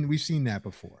 We've seen that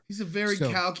before. He's a very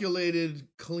calculated,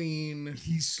 clean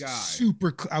guy.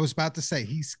 I was about to say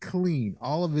he's clean.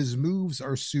 All of his moves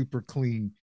are super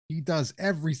clean. He does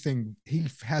everything. He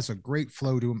has a great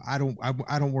flow to him. I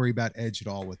don't worry about Edge at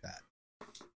all with that.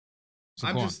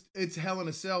 So it's Hell in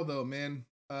a Cell though, man.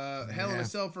 Hell in a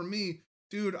Cell for me.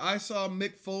 Dude, I saw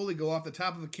Mick Foley go off the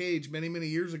top of a cage many, many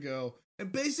years ago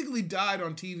and basically died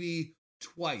on TV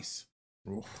twice.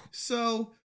 Oof.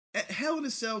 So, Hell in a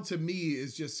Cell to me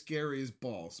is just scary as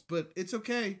balls, but it's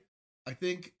okay. I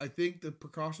think the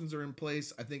precautions are in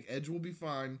place. I think Edge will be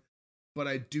fine, but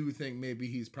I do think maybe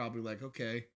he's probably like,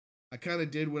 okay, I kind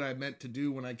of did what I meant to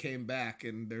do when I came back,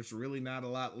 and there's really not a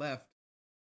lot left.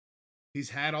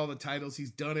 He's had all the titles.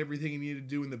 He's done everything he needed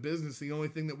to do in the business. The only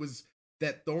thing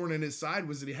that thorn in his side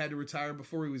was that he had to retire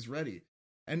before he was ready.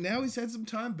 And now he's had some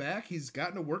time back. He's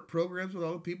gotten to work programs with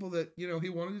all the people that, he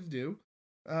wanted to do.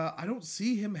 I don't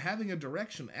see him having a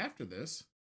direction after this.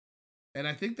 And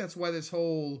I think that's why this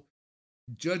whole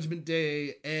Judgment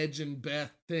Day, Edge and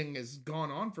Beth thing has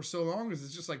gone on for so long, is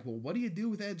it's just like, well, what do you do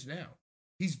with Edge now?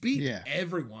 He's beaten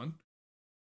everyone.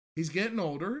 He's getting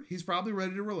older. He's probably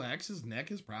ready to relax. His neck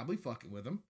is probably fucking with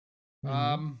him.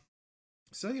 Mm-hmm.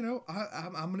 So,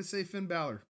 I'm going to say Finn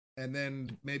Balor, and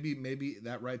then maybe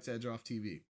that writes Edge off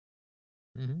TV.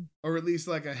 Mm-hmm. Or at least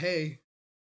like hey,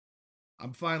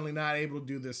 I'm finally not able to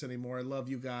do this anymore. I love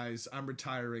you guys. I'm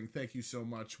retiring. Thank you so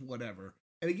much. Whatever.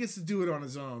 And he gets to do it on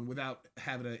his own without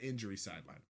having an injury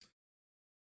sideline.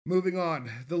 Moving on.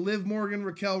 The Liv Morgan,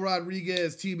 Raquel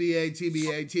Rodriguez, TBA.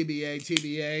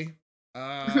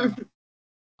 I'm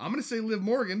going to say Liv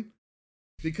Morgan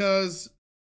because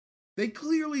they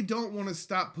clearly don't want to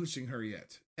stop pushing her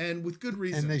yet. And with good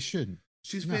reason. And they shouldn't.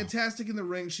 She's fantastic in the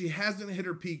ring. She hasn't hit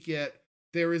her peak yet.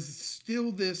 There is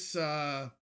still this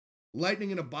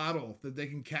lightning in a bottle that they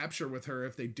can capture with her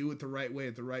if they do it the right way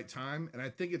at the right time. And I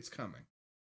think it's coming.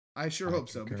 I sure hope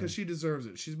so, because she deserves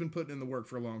it. She's been putting in the work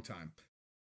for a long time.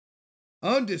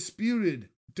 Undisputed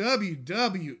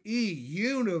WWE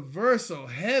Universal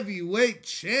Heavyweight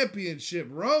Championship.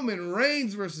 Roman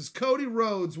Reigns versus Cody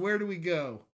Rhodes. Where do we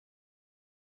go?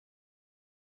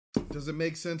 Does it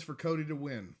make sense for Cody to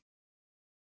win?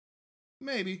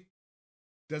 Maybe.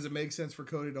 Does it make sense for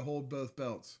Cody to hold both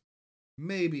belts?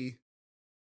 Maybe.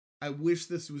 I wish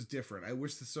this was different. I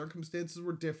wish the circumstances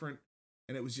were different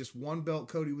and it was just one belt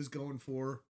Cody was going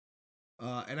for.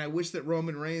 And I wish that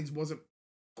Roman Reigns wasn't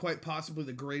quite possibly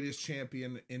the greatest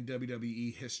champion in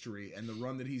WWE history, and the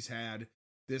run that he's had,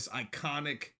 this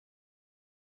iconic,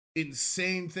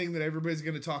 insane thing that everybody's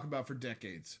going to talk about for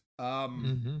decades.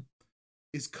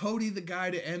 Is Cody the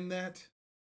guy to end that?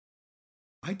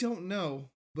 I don't know,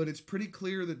 but it's pretty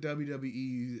clear that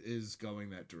WWE is going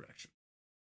that direction.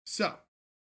 So,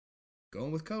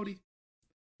 going with Cody,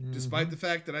 despite the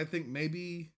fact that I think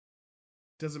maybe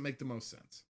doesn't make the most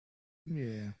sense.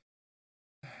 Yeah.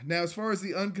 Now, as far as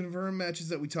the unconfirmed matches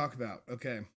that we talk about,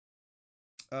 okay.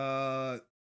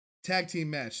 Tag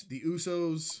team match, the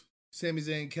Usos, Sami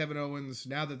Zayn, Kevin Owens.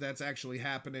 Now that that's actually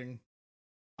happening,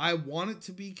 I want it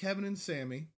to be Kevin and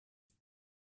Sami.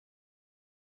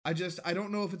 I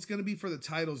don't know if it's going to be for the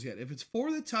titles yet. If it's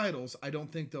for the titles, I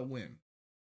don't think they'll win.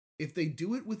 If they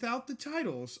do it without the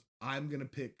titles, I'm going to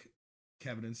pick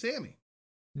Kevin and Sami.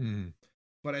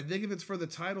 But I think if it's for the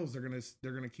titles, they're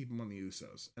gonna keep them on the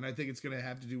Usos, and I think it's gonna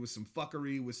have to do with some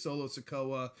fuckery with Solo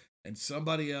Sikoa and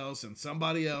somebody else and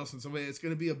somebody else and somebody. It's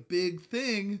gonna be a big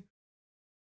thing,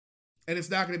 and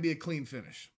it's not gonna be a clean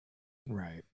finish.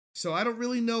 Right. So I don't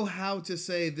really know how to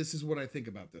say this is what I think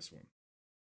about this one,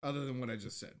 other than what I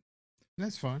just said.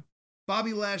 That's fine.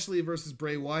 Bobby Lashley versus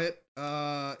Bray Wyatt.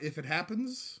 If it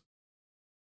happens,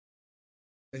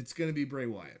 it's gonna be Bray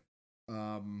Wyatt.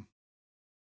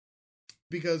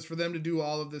 because for them to do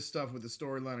all of this stuff with the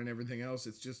storyline and everything else,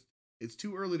 it's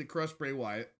too early to crush Bray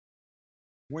Wyatt.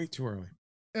 Way too early.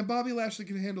 And Bobby Lashley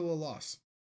can handle a loss,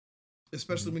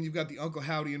 especially when you've got the Uncle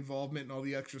Howdy involvement and all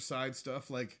the extra side stuff.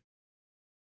 Like,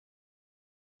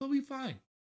 he'll be fine.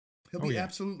 He'll be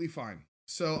absolutely fine.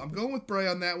 So I'm going with Bray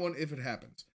on that one if it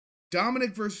happens.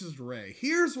 Dominic versus Rey.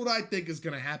 Here's what I think is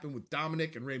going to happen with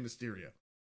Dominic and Rey Mysterio.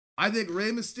 I think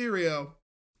Rey Mysterio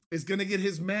is going to get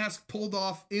his mask pulled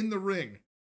off in the ring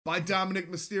by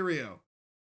Dominic Mysterio.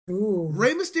 Ooh.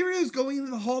 Rey Mysterio is going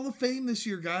into the Hall of Fame this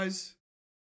year, guys.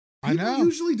 People I know.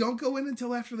 usually don't go in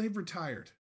until after they've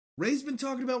retired. Ray's been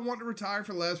talking about wanting to retire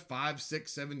for the last 5,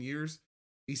 6, 7 years.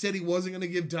 He said he wasn't going to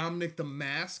give Dominic the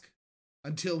mask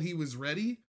until he was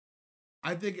ready.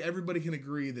 I think everybody can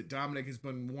agree that Dominic has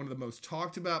been one of the most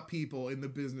talked about people in the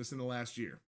business in the last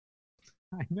year.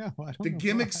 I know. The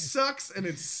gimmick sucks and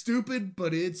it's stupid,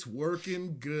 but it's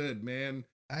working good, man.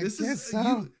 I guess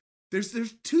so.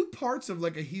 There's two parts of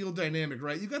like a heel dynamic,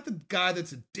 right? You got the guy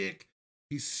that's a dick.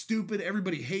 He's stupid.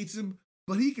 Everybody hates him,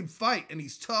 but he can fight and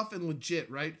he's tough and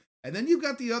legit, right? And then you've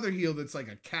got the other heel that's like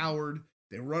a coward.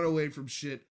 They run away from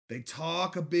shit. They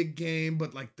talk a big game,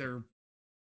 but like they're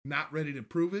not ready to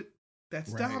prove it.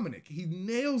 That's right. Dominic. He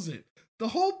nails it. The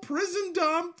whole prison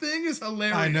Dom thing is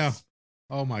hilarious. I know.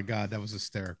 Oh my God, that was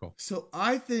hysterical. So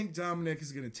I think Dominic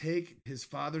is going to take his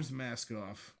father's mask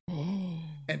off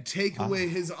and take away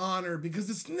his honor because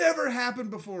it's never happened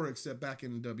before except back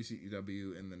in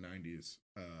WCW in the 90s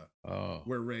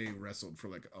where Ray wrestled for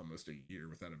like almost a year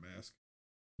without a mask.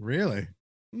 Really?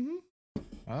 Mm-hmm.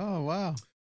 Oh, wow.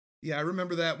 Yeah, I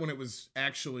remember that when it was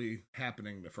actually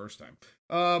happening the first time.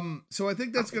 So I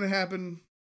think that's going to happen.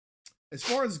 As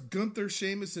far as Gunther,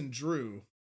 Sheamus, and Drew,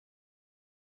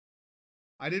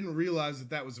 I didn't realize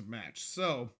that was a match.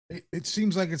 So it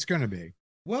seems like it's going to be.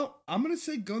 Well, I'm going to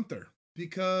say Gunther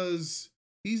because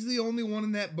he's the only one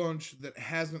in that bunch that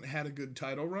hasn't had a good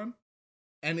title run.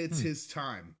 And it's his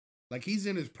time. Like, he's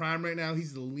in his prime right now.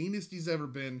 He's the leanest he's ever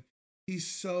been. He's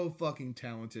so fucking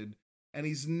talented. And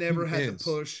he's never had the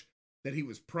push that he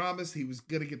was promised. He was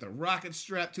going to get the rocket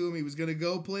strapped to him. He was going to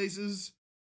go places.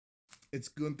 It's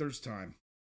Gunther's time.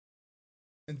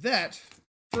 And that,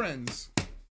 friends,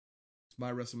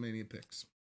 my WrestleMania picks.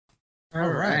 All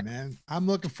right, man. I'm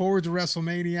looking forward to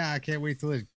WrestleMania. I can't wait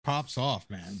till it pops off,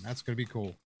 man. That's going to be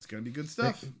cool. It's going to be good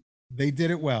stuff. They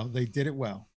did it well. They did it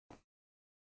well.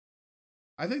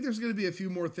 I think there's going to be a few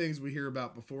more things we hear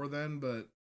about before then, but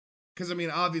because, I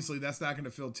mean, obviously that's not going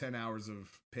to fill 10 hours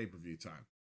of pay-per-view time.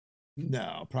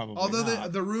 No, probably Although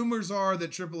not. The rumors are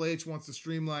that Triple H wants to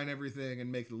streamline everything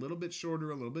and make it a little bit shorter,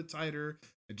 a little bit tighter,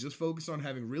 and just focus on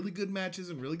having really good matches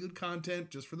and really good content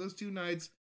just for those 2 nights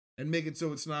and make it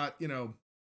so it's not, you know,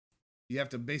 you have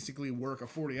to basically work a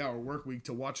 40-hour work week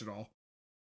to watch it all.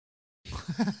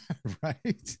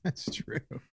 Right? That's true.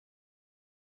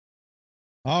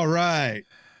 All right.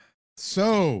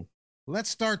 So let's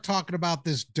start talking about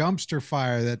this dumpster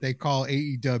fire that they call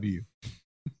AEW.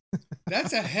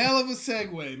 That's a hell of a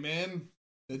segue, man.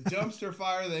 The dumpster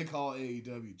fire they call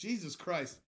AEW. Jesus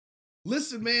Christ.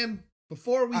 Listen, man,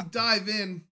 before we dive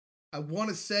in, I want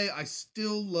to say I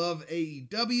still love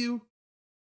AEW,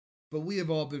 but we have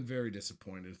all been very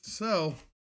disappointed. So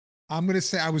I'm going to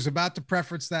say I was about to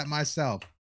preference that myself.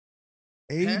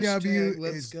 AEW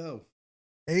let's go.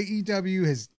 AEW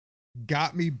has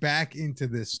got me back into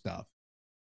this stuff.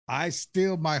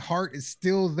 My heart is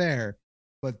still there,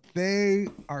 but they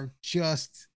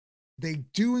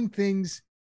doing things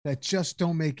that just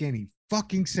don't make any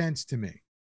fucking sense to me.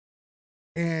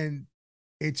 And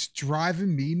it's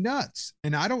driving me nuts.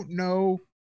 And I don't know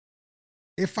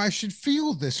if I should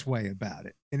feel this way about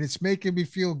it. And it's making me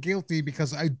feel guilty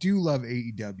because I do love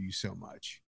AEW so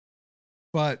much.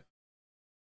 But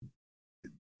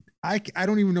I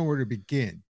don't even know where to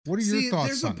begin. What are your thoughts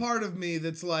there's on a part of me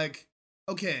that's like,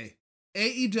 okay,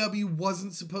 AEW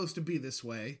wasn't supposed to be this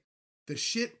way. The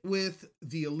shit with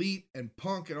the Elite and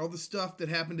Punk and all the stuff that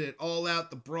happened at All Out,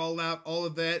 the Brawl Out, all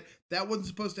of that wasn't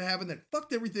supposed to happen. That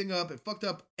fucked everything up. It fucked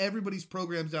up everybody's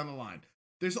programs down the line.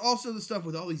 There's also the stuff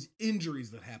with all these injuries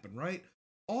that happen, right?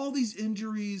 All these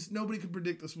injuries, nobody could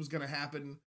predict this was going to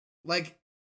happen. Like,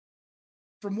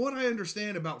 from what I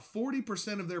understand, about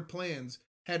 40% of their plans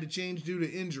had to change due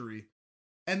to injury.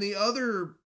 And the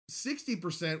other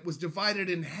 60% was divided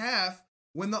in half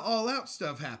when the All Out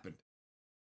stuff happened.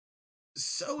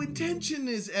 So intention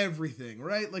is everything,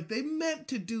 right? Like, they meant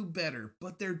to do better,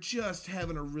 but they're just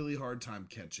having a really hard time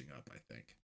catching up, I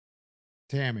think.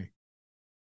 Tammy,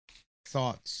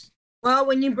 thoughts? Well,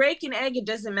 when you break an egg, it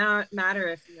doesn't matter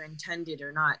if you're intended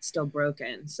or not, it's still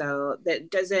broken. So that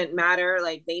doesn't matter.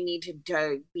 Like they need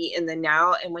to be in the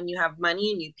now. And when you have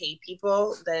money and you pay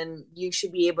people, then you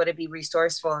should be able to be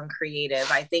resourceful and creative.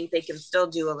 I think they can still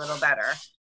do a little better.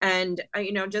 And,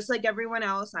 just like everyone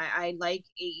else, I like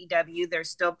AEW. There's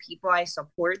still people I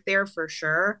support there for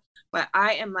sure. But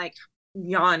I am like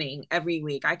yawning every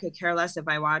week. I could care less if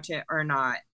I watch it or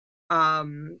not.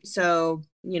 So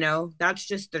that's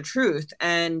just the truth.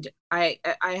 And I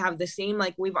have the same,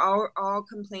 like we've all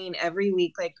complained every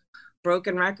week, like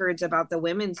broken records about the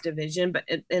women's division, but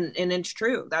and it's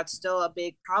true. That's still a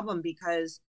big problem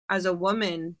because as a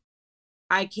woman,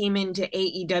 I came into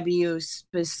AEW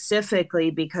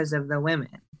specifically because of the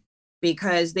women,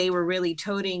 because they were really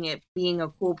toting it being a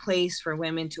cool place for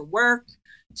women to work,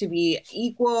 to be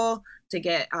equal, to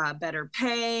get better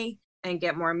pay and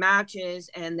get more matches.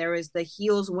 And there was the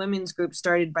Heels Women's Group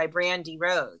started by Brandy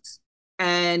Rhodes.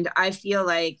 And I feel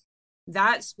like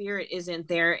that spirit isn't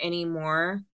there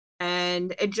anymore.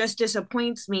 And it just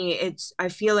disappoints me. I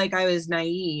feel like I was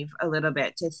naive a little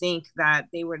bit to think that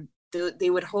they would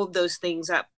hold those things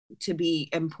up to be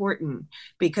important,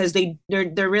 because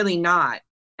they're really not.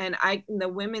 And the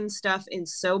women's stuff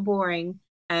is so boring,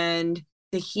 and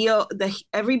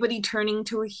everybody turning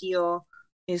to a heel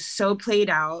is so played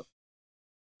out.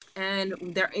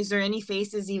 And is there any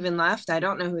faces even left? I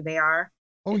don't know who they are.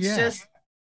 Oh, it's just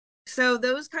so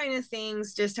those kind of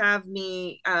things just have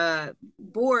me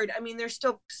bored. I mean, there's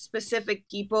still specific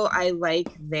people I like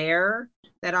there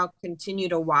that I'll continue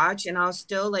to watch, and I'll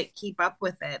still like keep up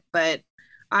with it. But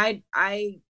I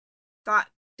thought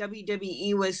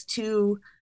WWE was too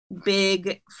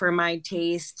big for my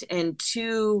taste and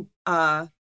too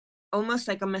almost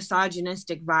like a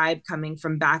misogynistic vibe coming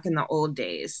from back in the old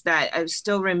days that I've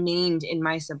still remained in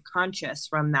my subconscious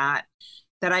from that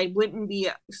I wouldn't be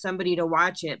somebody to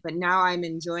watch it, but now I'm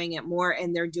enjoying it more,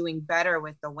 and they're doing better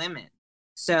with the women.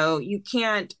 So you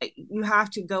have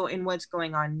to go in what's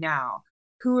going on now.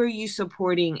 Who are you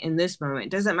supporting in this moment?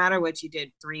 It doesn't matter what you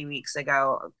did 3 weeks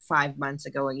ago, 5 months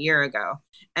ago, a year ago.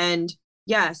 And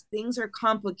yes, things are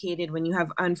complicated when you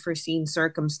have unforeseen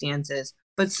circumstances,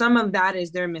 but some of that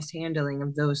is their mishandling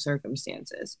of those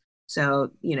circumstances. So,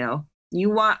 you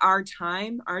want our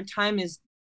time is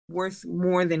worth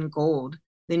more than gold.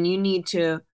 Then you need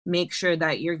to make sure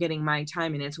that you're getting my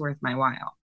time and it's worth my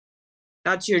while.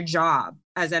 That's your job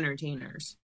as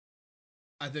entertainers.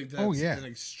 I think that's an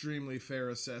extremely fair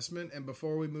assessment. And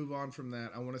before we move on from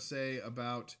that, I want to say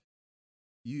about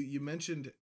you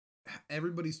mentioned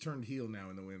everybody's turned heel now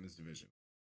in the women's division.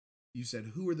 You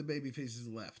said, who are the baby faces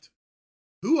left?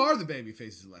 Who are the baby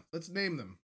faces left? Let's name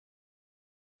them.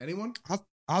 Anyone?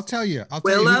 I'll tell you.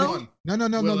 Willow? No,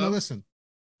 listen.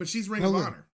 But she's Ring of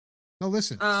Honor. No,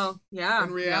 listen. Oh, yeah.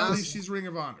 In reality, she's Ring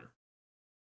of Honor.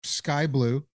 Sky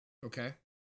Blue. Okay.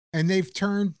 And they've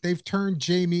turned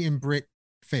Jamie and Britt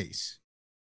face.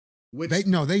 They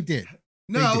did.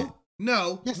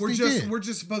 No, yes, we're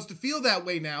just supposed to feel that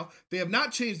way now. They have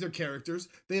not changed their characters.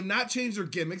 They have not changed their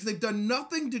gimmicks. They've done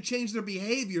nothing to change their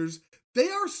behaviors. They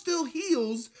are still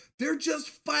heels. They're just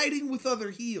fighting with other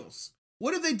heels.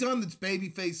 What have they done that's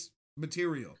babyface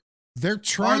material? They're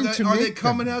trying Are they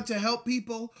coming out to help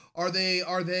people? Are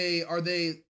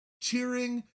they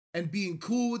cheering and being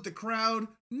cool with the crowd?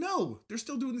 No, they're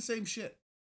still doing the same shit.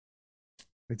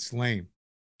 It's lame.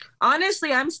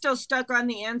 Honestly, I'm still stuck on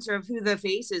the answer of who the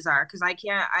faces are, because I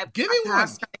can't. Give me one.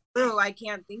 I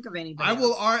can't think of anybody. I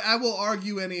will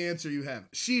argue any answer you have.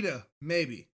 Sheeta,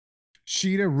 maybe.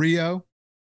 Sheeta, Rio,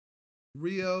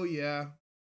 yeah.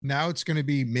 Now it's going to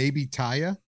be maybe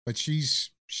Taya, but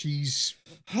she's.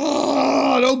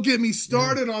 Oh, don't get me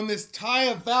started on this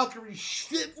Taya Valkyrie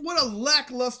shit. What a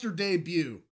lackluster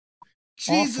debut.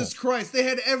 Jesus Christ. They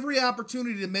had every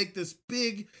opportunity to make this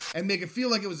big and make it feel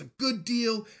like it was a good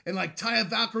deal, and like Taya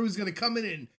Valkyrie was going to come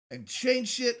in and change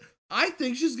shit. I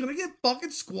think she's going to get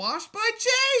fucking squashed by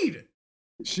Jade.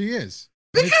 She is.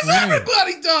 Because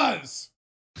everybody does.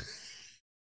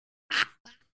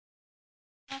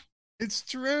 It's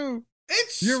true.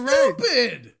 You're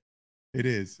stupid. Right. It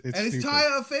is. Is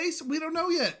Taya a face? We don't know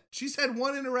yet. She's had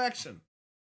one interaction.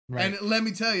 Right. And let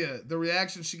me tell you, the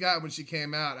reaction she got when she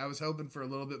came out, I was hoping for a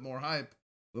little bit more hype,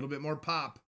 a little bit more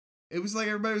pop. It was like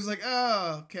everybody was like,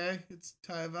 oh, okay, it's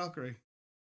Taya Valkyrie.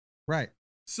 Right.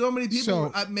 So many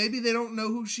people, maybe they don't know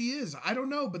who she is. I don't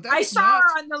know, but I saw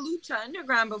her on the Lucha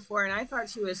Underground before, and I thought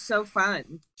she was so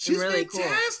fun. She's really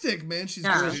fantastic, cool. Man. She's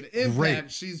great at Impact.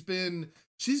 Great.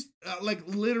 She's like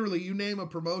literally, you name a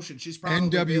promotion, she's probably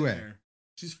NWA. Been there.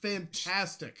 She's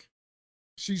fantastic.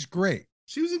 She's great.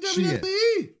 She was in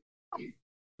WWE.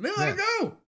 They let her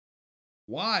go.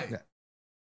 Why?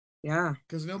 Yeah.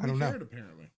 Because nobody cared,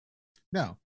 apparently.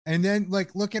 No. And then,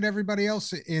 like, look at everybody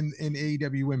else in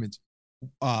AEW Women's.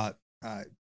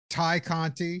 Ty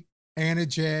Conti, Anna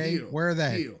Jay, where are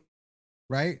they? Heel.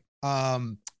 Right?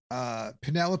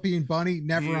 Penelope and Bunny,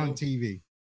 never on TV.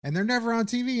 And they're never on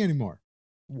TV anymore.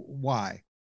 Why?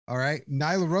 All right.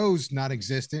 Nyla Rose,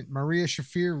 non-existent. Maria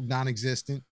Shafir,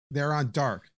 non-existent. They're on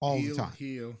Dark all the time.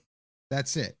 Heel.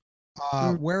 That's it.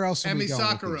 Where else are we going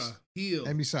Sakura, with this? heel.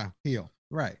 Emi Sakura, heel.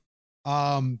 Right.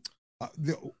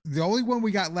 The only one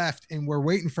we got left, and we're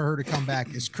waiting for her to come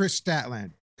back, is Chris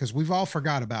Statlander, because we've all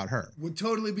forgot about her. Would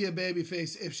totally be a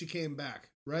babyface if she came back,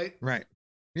 right? Right.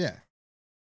 Yeah.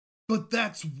 But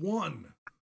that's one.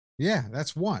 Yeah,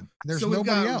 that's one. There's so we've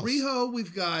nobody got else. Riho,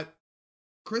 we've got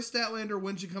Chris Statlander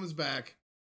when she comes back.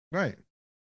 Right.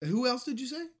 Who else did you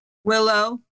say?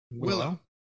 Willow.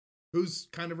 Who's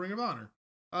kind of Ring of Honor.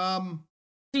 Oh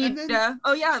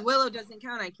yeah, Willow doesn't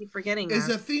count. I keep forgetting that. Is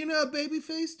Athena a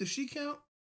babyface? Does she count?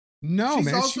 No, she's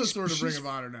man. Also sort of Ring of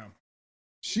Honor now.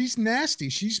 She's nasty.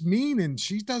 She's mean, and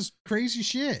she does crazy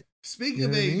shit. Speaking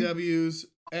of AEWs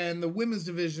and the women's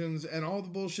divisions and all the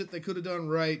bullshit they could have done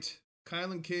right,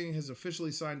 Kylan King has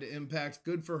officially signed to Impact.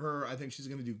 Good for her. I think she's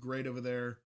going to do great over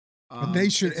there. But they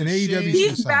should, and AEW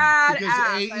She's badass.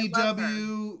 Because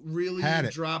AEW really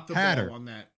dropped the ball on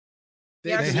that.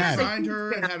 They signed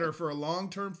her and had her for a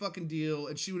long-term fucking deal,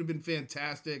 and she would have been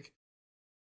fantastic.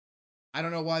 I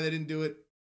don't know why they didn't do it.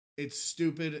 It's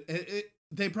stupid.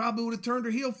 They probably would have turned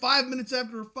her heel 5 minutes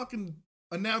after her fucking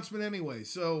announcement anyway.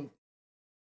 So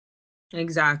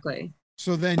exactly.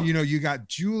 So then you got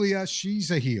Julia.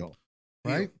 She's a heel,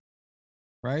 right?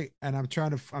 Right. And I'm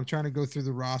trying to go through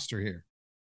the roster here.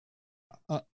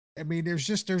 I mean,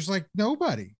 there's like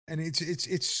nobody, and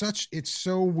it's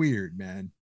so weird,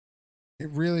 man. It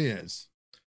really is.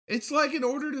 It's like in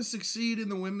order to succeed in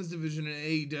the women's division in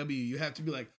AEW, you have to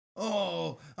be like,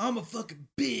 oh, I'm a fucking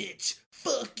bitch.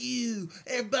 Fuck you.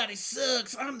 Everybody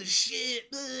sucks. I'm the shit.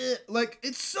 Ugh. Like,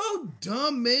 it's so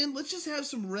dumb, man. Let's just have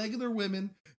some regular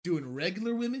women doing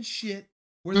regular women shit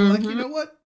where they're like, you know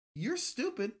what? You're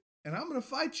stupid, and I'm going to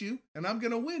fight you, and I'm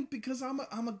going to win because I'm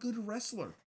a good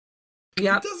wrestler.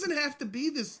 Yep. It doesn't have to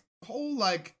be this whole,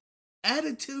 like,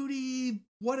 attitude-y,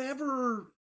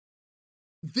 whatever.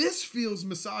 This feels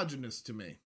misogynist to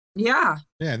me. Yeah.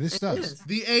 Yeah, this does. Is.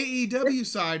 The AEW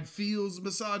side feels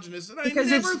misogynist, and I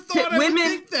never thought I would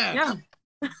think that.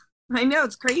 Yeah. I know,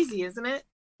 it's crazy, isn't it?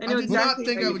 I did not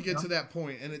think I would get to that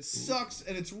point, and it sucks,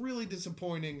 and it's really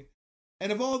disappointing.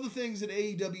 And of all the things that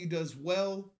AEW does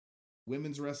well,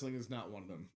 women's wrestling is not one of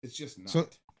them. It's just not. So,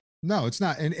 no, it's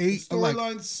not. And the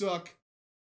storylines suck.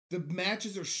 The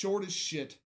matches are short as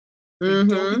shit. They don't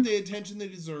get the attention they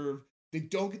deserve. They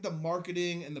don't get the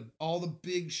marketing and all the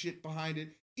big shit behind it.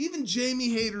 Even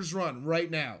Jamie Hayter's run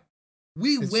right now.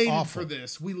 It's waited awful. For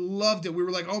this. We loved it. We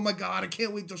were like, oh my God, I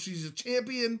can't wait till she's a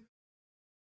champion.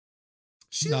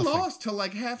 She lost to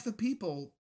like half the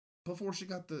people before she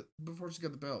got the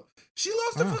belt. She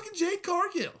lost to fucking Jade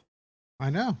Cargill. I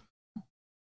know.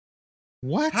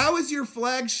 What? How is your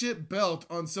flagship belt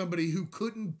on somebody who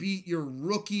couldn't beat your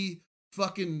rookie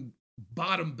fucking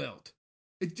bottom belt?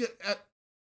 It just,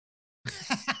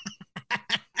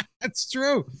 That's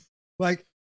true. Like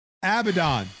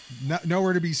Abaddon,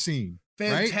 nowhere to be seen.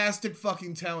 Fantastic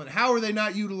fucking talent. How are they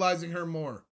not utilizing her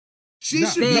more? She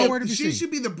should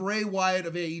be the Bray Wyatt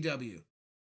of AEW.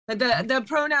 The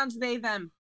pronouns they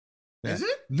them. Yeah. Is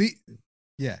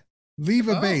it?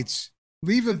 Leva Bates.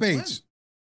 Leva Bates.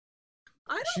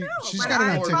 I don't know. She's got it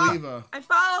on TikTok. I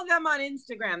follow them on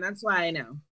Instagram. That's why I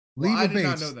know. Well, I did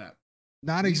not know that.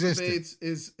 Non-existent. Leva Bates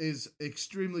is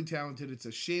extremely talented. It's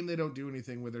a shame they don't do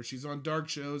anything with her. She's on dark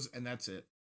shows, and that's it.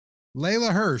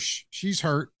 Layla Hirsch, she's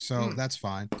hurt, so that's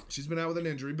fine. She's been out with an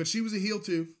injury, but she was a heel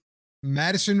too.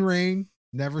 Madison Rayne,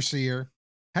 never see her.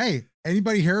 Hey,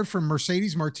 anybody heard from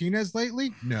Mercedes Martinez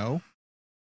lately? No.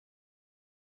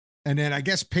 And then I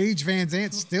guess Paige Van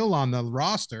Zant's still on the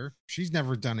roster. She's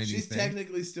never done anything. She's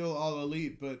technically still all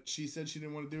elite, but she said she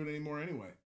didn't want to do it anymore anyway.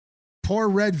 Poor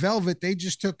Red Velvet, they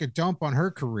just took a dump on her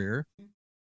career.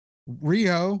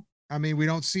 Rio, I mean, we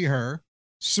don't see her.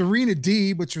 Serena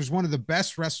D, which was one of the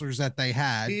best wrestlers that they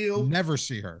had, heel. Never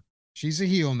see her. She's a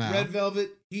heel now. Red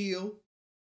Velvet, heel.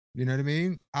 You know what I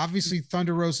mean? Obviously,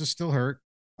 Thunder Rosa's still hurt.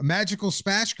 A Magical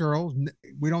Smash Girl,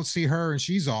 we don't see her, and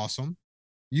she's awesome.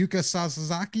 Yuka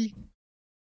Sasaki.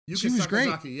 She was great.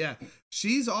 Yeah,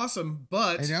 she's awesome,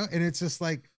 but and it's just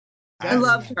like I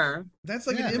love her. That's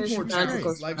like an import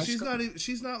talent. Like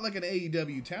she's not like an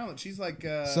AEW talent. She's like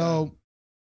so.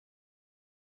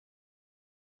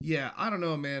 Yeah, I don't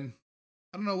know, man.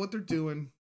 I don't know what they're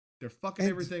doing. They're fucking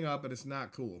everything up, and it's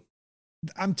not cool.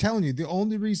 I'm telling you, the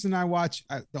only reason I watch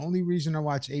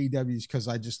AEW is because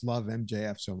I just love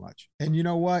MJF so much. And you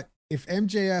know what? If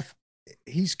MJF,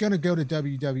 he's going to go to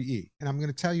WWE, and I'm going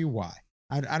to tell you why.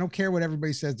 I don't care what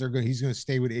everybody says he's going to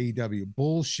stay with AEW.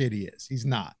 Bullshit he is. He's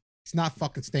not. He's not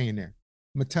fucking staying there.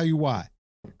 I'm going to tell you why.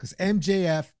 Because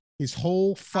MJF, his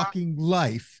whole fucking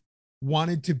life,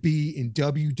 wanted to be in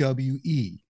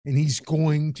WWE, and he's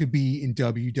going to be in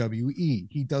WWE.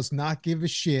 He does not give a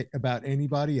shit about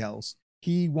anybody else.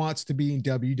 He wants to be in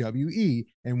WWE,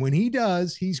 and when he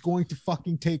does, he's going to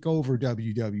fucking take over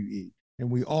WWE, and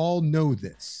we all know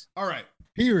this. All right.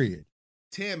 Period.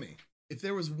 Tammy, if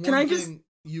there was one thing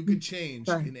you could change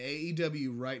in AEW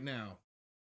right now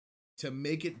to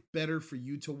make it better for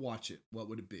you to watch it, what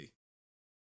would it be?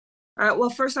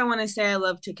 Well, first I want to say I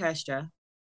love Takeshita.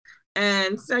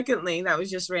 And secondly, that was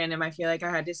just random. I feel like I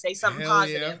had to say something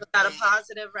positive about a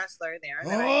positive wrestler there.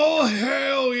 Oh,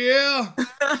 hell yeah.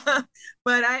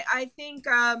 But I think,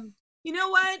 you know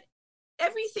what?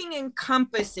 Everything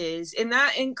encompasses, in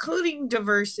that, including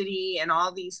diversity and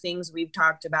all these things we've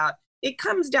talked about, it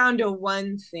comes down to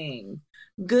one thing: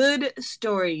 good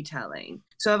storytelling.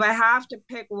 So if I have to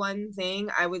pick one thing,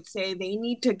 I would say they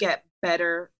need to get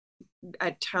better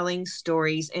at telling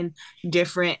stories in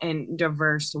different and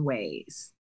diverse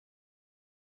ways.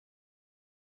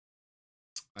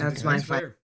 That's my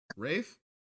fair. Rafe,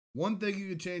 one thing you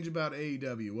could change about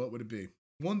AEW, what would it be?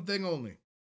 One thing only.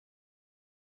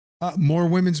 More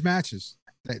women's matches.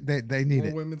 They need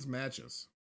more women's matches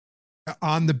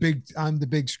on the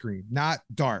big screen, not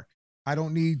dark. I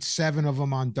don't need 7 of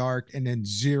them on dark and then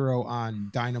 0 on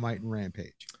Dynamite and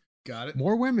Rampage. Got it.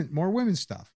 More women's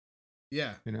stuff.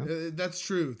 Yeah, you know, that's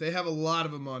true. They have a lot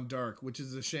of them on dark, which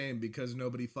is a shame because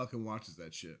nobody fucking watches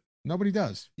that shit. Nobody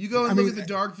does. You go and look at the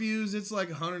dark views, it's like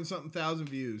 100-something thousand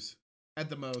views at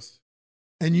the most.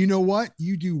 And you know what?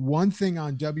 You do one thing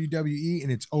on WWE and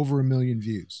it's over 1 million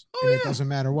views. It doesn't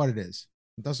matter what it is.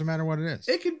 It doesn't matter what it is.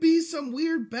 It could be some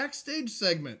weird backstage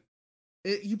segment.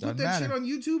 You put that shit on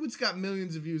YouTube, it's got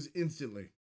millions of views instantly.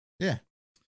 Yeah.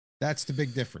 That's the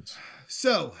big difference.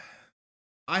 So,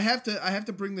 I have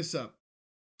to bring this up.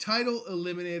 Title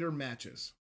eliminator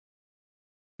matches.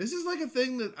 This is like a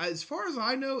thing that, as far as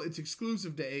I know, it's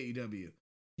exclusive to AEW.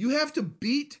 You have to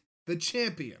beat the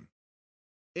champion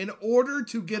in order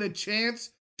to get a chance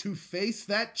to face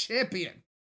that champion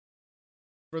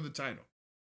for the title.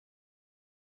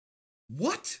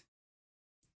 What?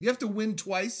 You have to win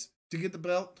twice to get the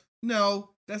belt? No,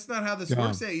 that's not how this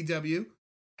works, AEW.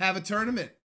 Have a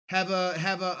tournament. Have a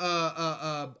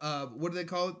what do they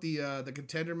call it? The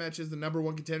contender matches, the number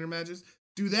 1 contender matches.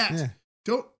 Do that.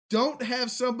 Yeah. Don't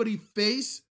have somebody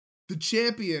face the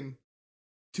champion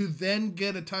to then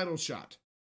get a title shot.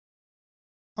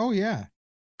 Oh yeah.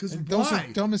 Because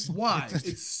why?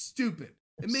 It's stupid.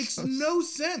 It makes no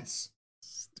sense.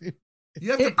 Stupid.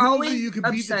 You have to prove that you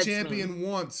can beat the champion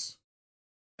once.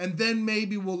 And then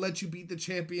maybe we'll let you beat the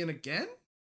champion again?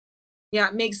 Yeah,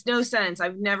 it makes no sense.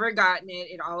 I've never gotten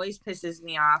it. It always pisses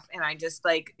me off. And I just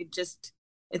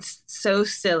it's so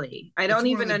silly. I don't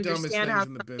even understand how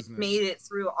it's made it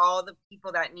through all the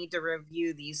people that need to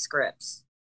review these scripts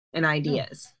and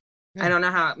ideas. Yeah. I don't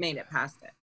know how it made it past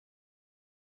it.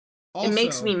 Also, it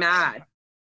makes me mad.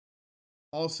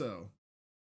 Also,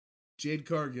 Jade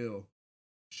Cargill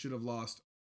should have lost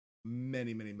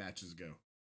many, many matches ago.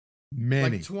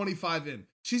 Many. Like 25 in.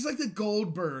 She's like the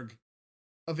Goldberg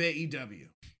of AEW.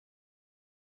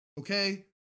 Okay?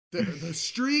 The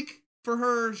streak for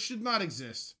her should not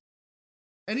exist.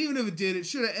 And even if it did, it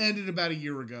should have ended about a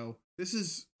year ago. This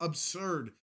is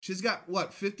absurd. She's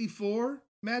got, 54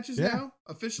 matches now?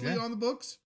 Officially on the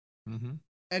books? Mm-hmm.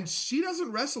 And she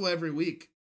doesn't wrestle every week.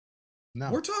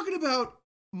 No. We're talking about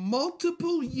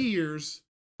multiple years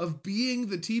of being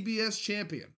the TBS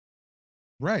champion.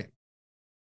 Right.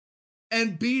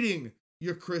 And beating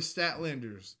your Chris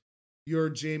Statlanders, your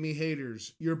Jamie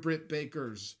Hayters, your Britt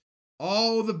Bakers.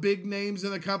 All the big names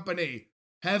in the company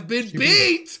have been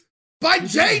beat by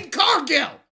Jade Cargill.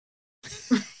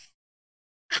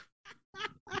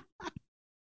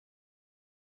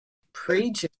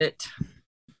 Preach it.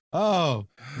 Oh,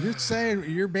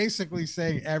 you're basically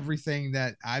saying everything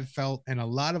that I've felt and a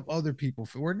lot of other people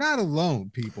feel. We're not alone,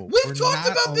 people. We've talked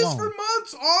about this for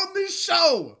months on this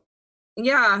show.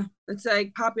 Yeah, it's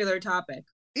like popular topic.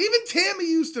 Even Tammy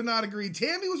used to not agree.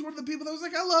 Tammy was one of the people that was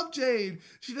like, I love Jade.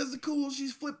 She does the cool,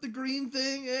 she's flipped the green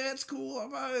thing. Yeah, it's cool.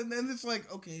 And then it's like,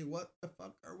 okay, what the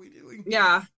fuck are we doing?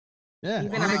 Yeah. Yeah.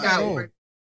 Even I got over.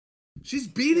 She's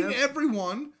beating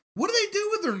everyone. What do they do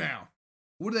with her now?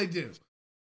 What do they do?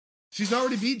 She's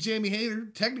already beat Jamie Hayter.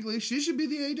 Technically, she should be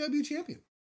the AEW champion.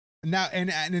 Now,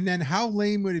 and then how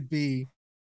lame would it be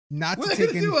not to take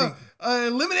anything? Do a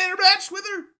eliminator match with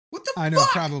her? What the fuck? I know,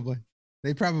 probably.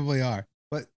 They probably are.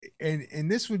 But and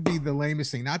this would be the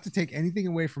lamest thing, not to take anything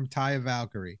away from Taya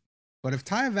Valkyrie. But if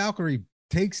Taya Valkyrie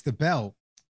takes the belt,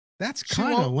 that's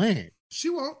kind of lame. She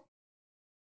won't.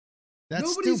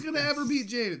 Nobody's going to ever beat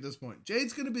Jade at this point.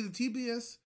 Jade's going to be the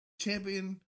TBS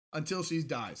champion until she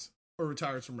dies or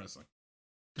retires from wrestling.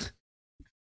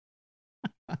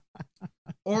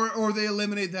 or they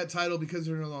eliminate that title because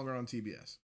they're no longer on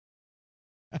TBS.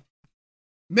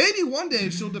 Maybe one day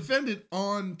she'll defend it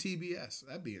on TBS.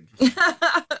 That'd be interesting.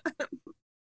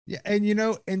 Yeah,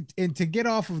 and and to get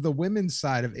off of the women's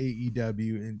side of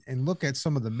AEW and look at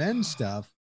some of the men's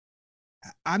stuff,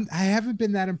 I haven't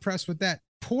been that impressed with that.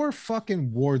 Poor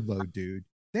fucking Wardlow, dude.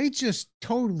 They just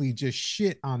totally just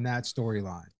shit on that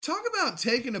storyline. Talk about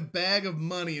taking a bag of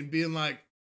money and being like,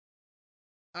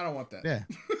 I don't want that.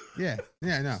 Yeah,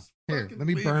 no. Here, let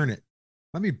me burn it.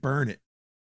 Let me burn it.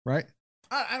 Right?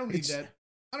 I don't need that.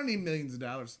 I don't need millions of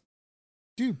dollars.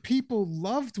 Dude, people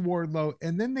loved Wardlow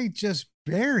and then they just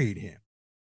buried him.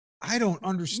 I don't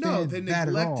understand. No, they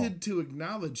neglected to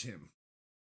acknowledge him.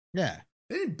 Yeah.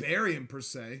 They didn't bury him per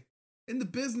se. In the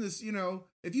business,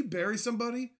 if you bury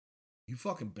somebody, you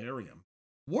fucking bury him.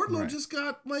 Wardlow just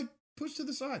got pushed to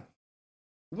the side.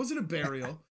 It wasn't a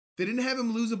burial. They didn't have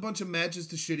him lose a bunch of matches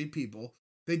to shitty people.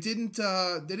 They didn't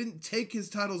take his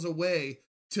titles away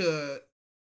to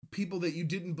people that you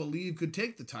didn't believe could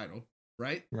take the title,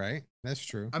 right? Right. That's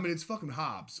true. I mean, it's fucking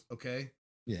Hobbs, okay?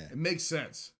 Yeah. It makes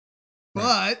sense.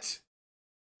 Right. But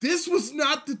this was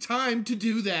not the time to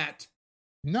do that.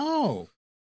 No.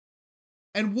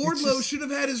 And Wardlow should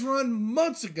have had his run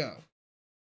months ago.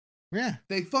 Yeah.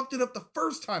 They fucked it up the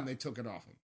first time they took it off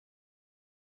him.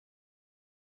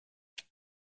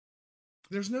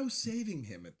 There's no saving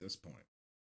him at this point.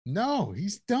 No,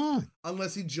 he's done.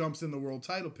 Unless he jumps in the world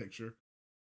title picture,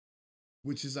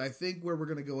 which is, I think, where we're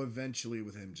going to go eventually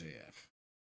with MJF.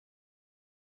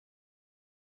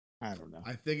 I don't know.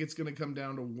 I think it's going to come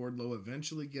down to Wardlow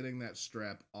eventually getting that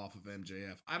strap off of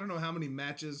MJF. I don't know how many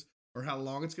matches or how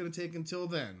long it's going to take until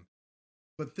then.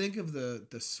 But think of the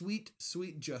sweet,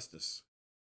 sweet justice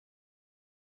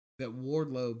that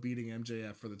Wardlow beating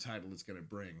MJF for the title is going to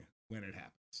bring when it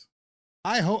happens.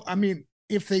 I mean,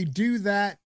 if they do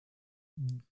that,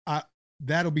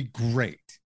 that'll be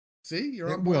great. See,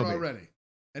 you're on board already.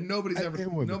 And nobody's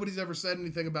ever said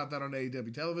anything about that on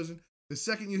AEW television. The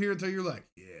second you hear it, you're like,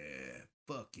 yeah,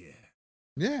 fuck yeah.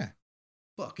 Yeah.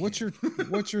 Fuck What's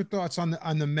your thoughts on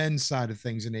the men's side of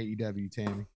things in AEW,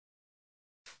 Tammy?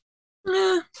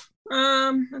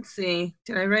 Let's see.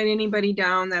 Did I write anybody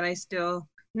down that I still...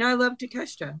 I love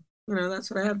Takeshita.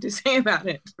 That's what I have to say about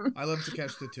it. I love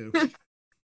Takeshita too.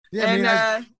 Yeah, and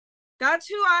that's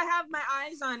who I have my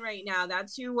eyes on right now.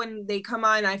 That's who, when they come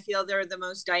on, I feel they're the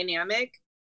most dynamic.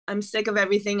 I'm sick of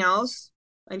everything else.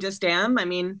 I just am. I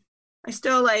mean, I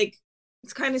still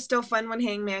it's kind of still fun when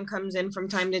Hangman comes in from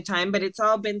time to time, but it's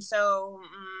all been so,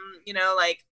 the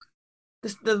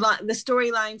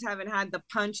storylines haven't had the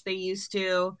punch they used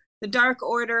to. The Dark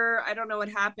Order, I don't know what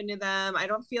happened to them. I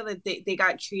don't feel that they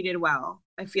got treated well.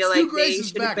 I feel Stu like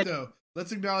Grayson's back, though.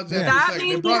 Let's acknowledge that for a second.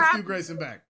 They brought Stu Grayson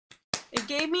back. It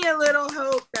gave me a little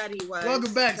hope that he was.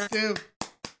 Welcome back, Stu.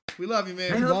 We love you,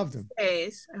 man. I hope he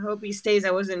stays. I hope he stays.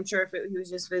 I wasn't sure if he was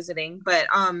just visiting, but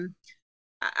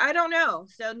I don't know.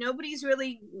 So nobody's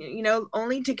really,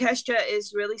 only Takeshita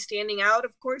is really standing out.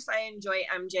 Of course, I enjoy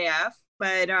MJF,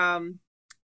 but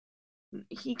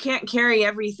he can't carry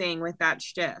everything with that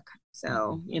shtick.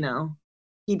 So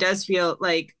he does feel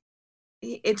like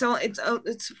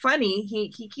it's funny.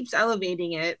 He keeps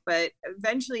elevating it, but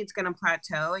eventually it's going to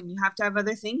plateau, and you have to have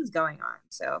other things going on.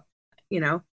 So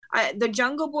the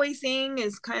Jungle Boy thing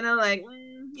is kind of like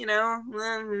and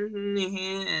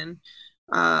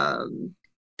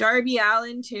Darby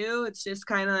Allin too. It's just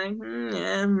kind of like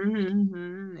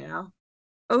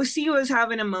OC was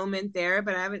having a moment there,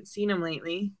 but I haven't seen him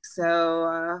lately.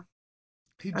 So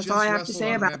that's all I have to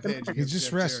say about him. He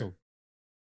just wrestled.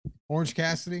 Orange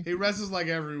Cassidy. He wrestles like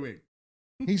every week.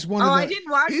 He's one of the. I didn't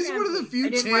watch. He's one of the few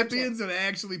champions that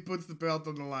actually puts the belt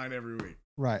on the line every week.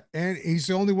 Right, and he's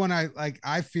the only one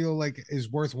I feel like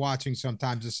is worth watching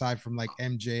sometimes, aside from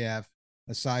MJF.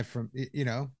 Aside from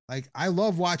I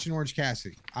love watching Orange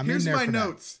Cassidy. Here's my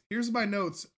notes. Here's my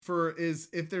notes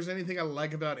if there's anything I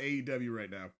like about AEW right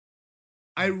now.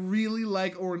 I really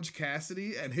like Orange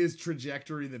Cassidy and his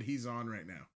trajectory that he's on right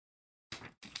now.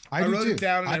 I wrote it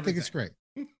down. I think it's great.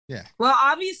 Yeah. Well,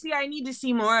 obviously, I need to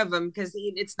see more of him because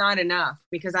it's not enough.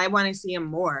 Because I want to see him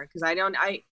more. Because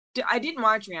I didn't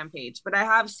watch Rampage, but I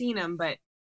have seen him. But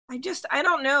I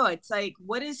don't know. It's like,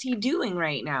 what is he doing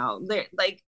right now?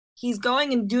 Like, he's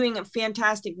going and doing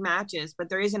fantastic matches, but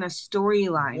there isn't a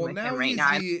storyline with him right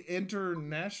now. Well, now he's the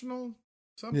international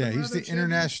something. Yeah, he's the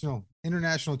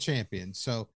international champion.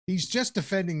 So he's just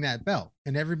defending that belt,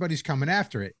 and everybody's coming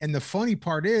after it. And the funny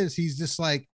part is, he's just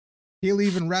like, he'll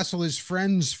even wrestle his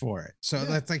friends for it. So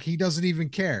that's like, he doesn't even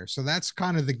care. So that's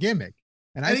kind of the gimmick.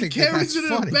 And I think he carries it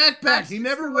funny. in a backpack. He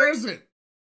never wears it.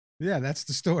 Yeah, that's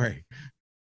the story.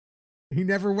 He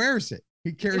never wears it.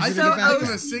 He carries it in a backpack. backpack. There's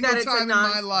a single time in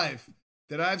my life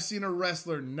that I've seen a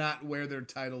wrestler not wear their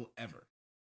title ever.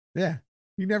 Yeah,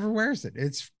 he never wears it.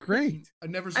 It's great. I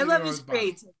love his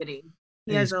creativity.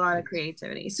 He has a lot of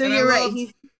creativity. So you're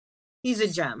right. He's a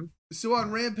gem. So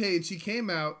on Rampage, he came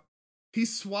out. He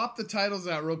swapped the titles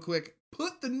out real quick,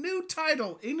 put the new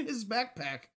title in his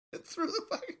backpack, and threw the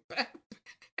fucking backpack.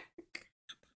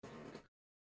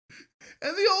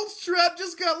 And the old strap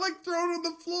just got like thrown on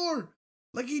the floor.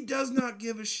 Like, he does not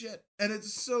give a shit. And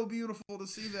it's so beautiful to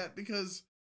see that, because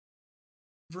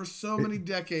for so many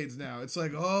decades now, it's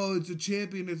like, oh, it's a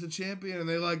champion. And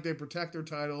they protect their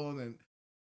title. And then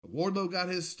Wardlow got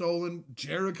his stolen.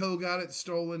 Jericho got it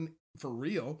stolen for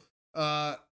real.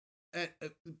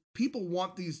 People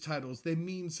want these titles. They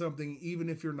mean something, even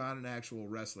if you're not an actual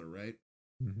wrestler, right?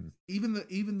 Mm-hmm. Even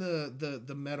the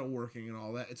metalworking and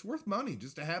all that, it's worth money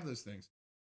just to have those things.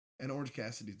 And Orange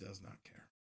Cassidy does not care,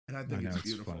 and I think it's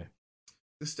beautiful. Funny.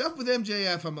 The stuff with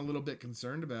MJF, I'm a little bit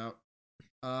concerned about.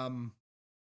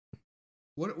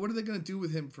 What are they going to do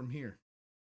with him from here?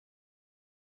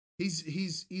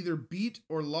 He's either beat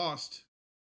or lost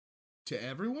to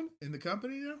everyone in the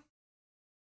company now.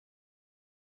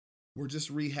 We're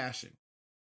just rehashing.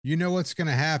 You know what's going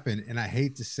to happen, and I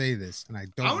hate to say this, and I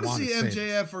want to see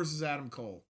MJF versus Adam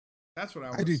Cole. That's what I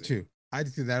want to see. I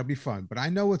do too. That'll be fun. But I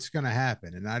know what's going to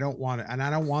happen, and I don't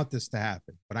want this to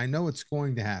happen, but I know it's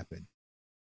going to happen.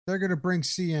 They're going to bring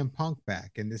CM Punk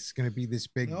back, and this is going to be this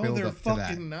big build up to that. No, they're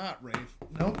fucking not, Rafe.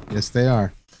 Nope. Yes, they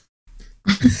are.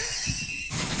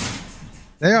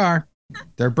 They are.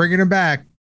 They're bringing him back.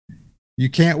 You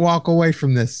can't walk away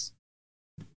from this.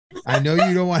 I know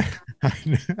you don't want.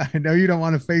 I know you don't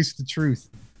want to face the truth.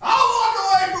 I'll walk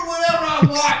away from whatever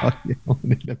I want.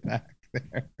 In the back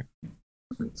there.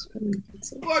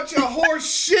 Bunch of horse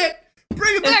shit.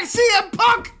 Bring it back, CM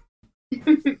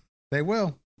Punk. They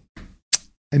will.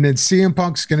 And then CM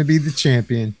Punk's going to be the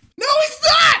champion. No, he's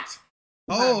not.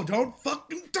 Oh, don't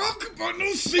fucking talk about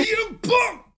no CM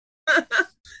Punk.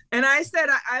 And I said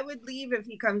I would leave if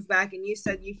he comes back, and you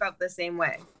said you felt the same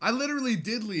way. I literally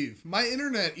did leave. My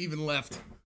internet even left.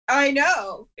 I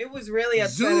know. It was really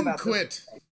upset Zoom about quit.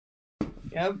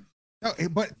 Yep. No,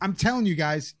 but I'm telling you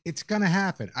guys, it's going to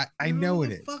happen. I know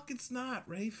it is. Fuck, it's not,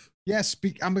 Rafe. Yes,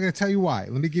 I'm going to tell you why.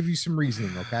 Let me give you some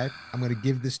reasoning, okay? I'm going to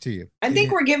give this to you. I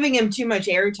think we're giving him too much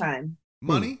airtime.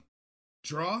 Money?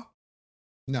 Draw?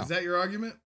 No. Is that your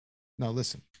argument? No,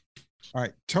 listen. All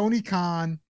right. Tony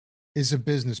Khan is a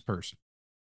business person.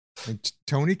 And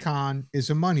Tony Khan is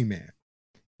a money man.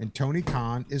 And Tony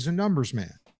Khan is a numbers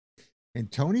man.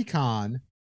 And Tony Khan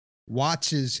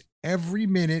watches every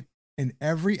minute and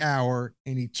every hour,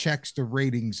 and he checks the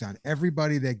ratings on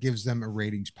everybody that gives them a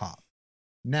ratings pop.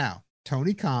 Now,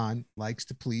 Tony Khan likes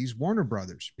to please Warner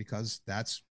Brothers, because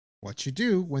that's what you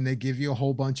do when they give you a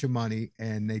whole bunch of money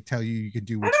and they tell you you can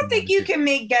do what you want. I don't think you can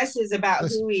make guesses about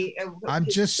who he. I'm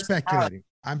just speculating.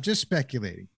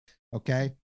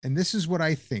 Okay. And this is what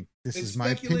I think. This is my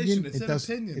opinion.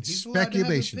 It's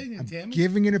speculation. I'm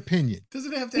giving an opinion.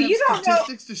 Doesn't it have to have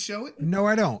statistics to show it? No,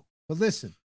 I don't. But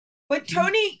listen. But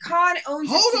Tony Khan owns.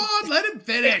 Hold on, let him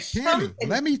finish. Tammy,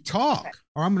 let me talk,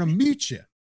 or I'm going to mute you.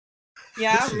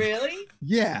 Yeah, listen. Really?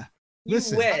 Yeah.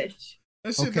 Listen. You wish.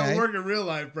 That shit don't work in real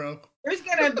life, bro. There's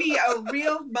gonna be a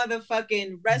real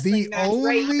motherfucking wrestling match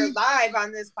right here live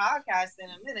on this podcast in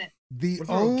a minute. The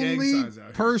only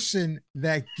person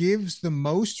that gives the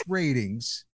most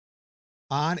ratings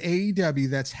on AEW,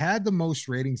 that's had the most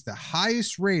ratings, the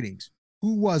highest ratings,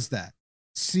 who was that?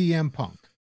 CM Punk.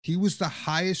 He was the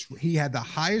highest. He had the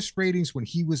highest ratings when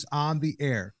he was on the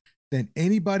air than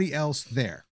anybody else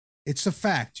there. It's a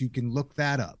fact. You can look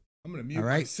that up. I'm going to mute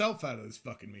myself out of this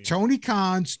fucking meeting. Tony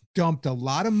Khan's dumped a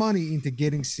lot of money into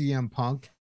getting CM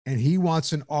Punk, and he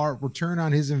wants an return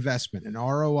on his investment, an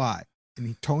ROI.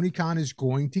 And Tony Khan is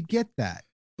going to get that.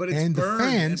 But it's burned, the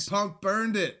fans, and Punk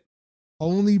burned it.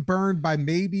 Only burned by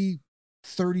maybe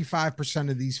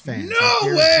 35% of these fans.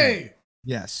 No way!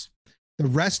 Yes. The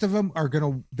rest of them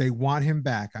they want him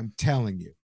back, I'm telling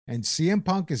you. And CM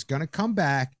Punk is going to come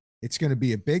back. It's going to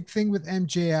be a big thing with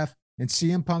MJF, and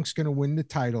CM Punk's going to win the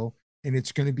title. and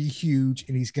it's going to be huge,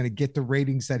 and he's going to get the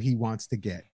ratings that he wants to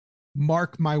get.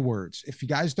 Mark my words. If you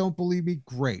guys don't believe me,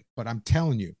 great, but I'm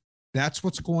telling you, that's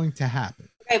what's going to happen.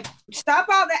 Okay, stop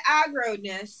all the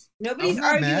aggroness. Nobody's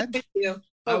arguing with you.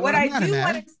 But what I do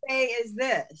want to say is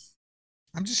this.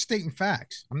 I'm just stating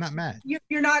facts. I'm not mad.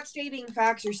 You're not stating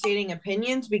facts. You're stating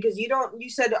opinions because you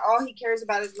said all he cares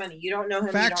about is money. You don't know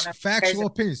him. Factual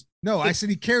opinions. No, I said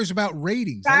he cares about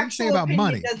ratings. I didn't say about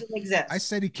money. Doesn't exist. I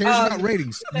said he cares about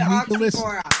ratings. You need to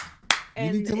listen.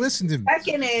 You need to listen to me.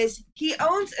 Second is he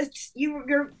owns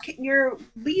you're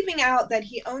leaving out that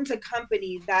he owns a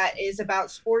company that is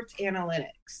about sports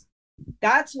analytics.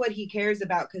 That's what he cares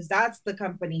about because that's the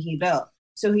company he built.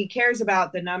 So he cares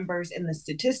about the numbers and the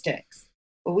statistics.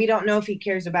 But we don't know if he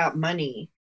cares about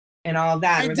money and all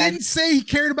that. I didn't say he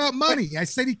cared about money. I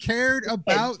said he cared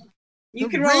about You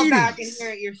can roll back and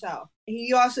hear it yourself.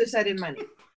 You also said in money.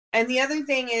 And the other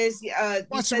thing is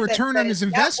what's a return on his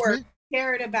investment?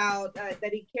 Cared about that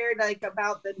he cared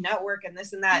about the network and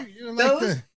this and that.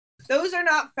 Those are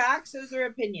not facts, those are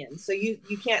opinions. So you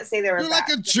can't say they were You're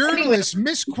facts. Like a journalist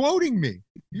misquoting me.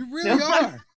 You really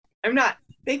are. I'm not.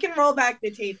 They can roll back the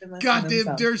tape and listen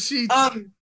goddamn dirt sheets.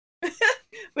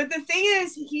 But the thing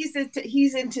is,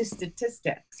 he's into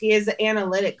statistics. He has an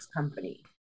analytics company,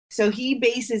 so he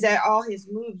bases all his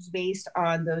moves based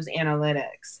on those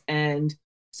analytics. And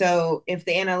so, if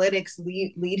the analytics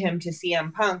lead him to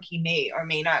CM Punk, he may or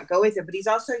may not go with it. But he's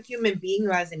also a human being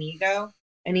who has an ego,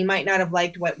 and he might not have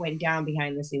liked what went down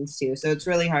behind the scenes too. So it's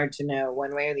really hard to know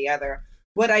one way or the other.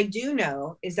 What I do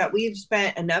know is that we've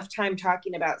spent enough time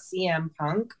talking about CM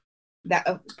Punk, that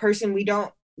a person we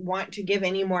don't want to give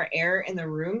any more air in the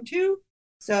room to.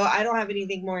 So I don't have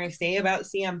anything more to say about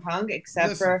CM Punk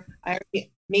except for I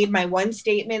already made my one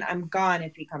statement. I'm gone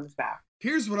if he comes back.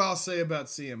 Here's what I'll say about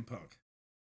CM Punk.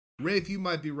 Rafe, you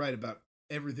might be right about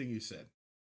everything you said.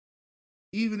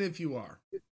 Even if you are.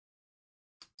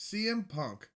 CM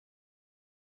Punk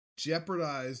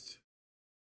jeopardized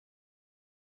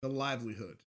the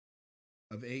livelihood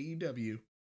of AEW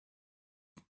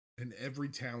and every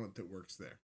talent that works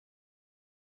there.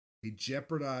 He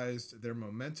jeopardized their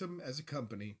momentum as a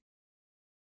company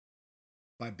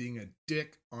by being a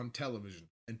dick on television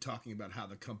and talking about how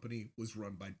the company was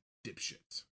run by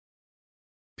dipshits.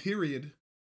 Period.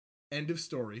 End of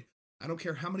story. I don't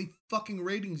care how many fucking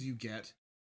ratings you get.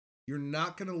 You're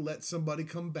not going to let somebody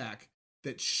come back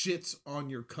that shits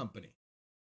on your company.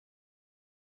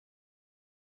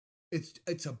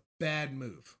 It's a bad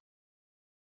move.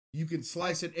 You can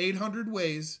slice it 800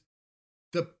 ways.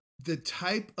 The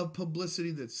type of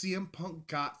publicity that CM Punk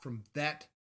got from that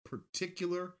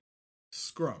particular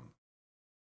scrum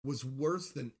was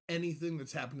worse than anything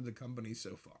that's happened to the company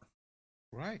so far.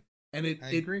 Right. And it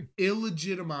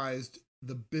illegitimized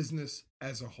the business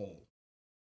as a whole.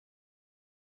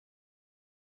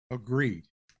 Agreed.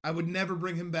 I would never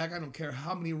bring him back. I don't care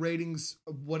how many ratings,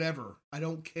 whatever. I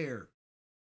don't care.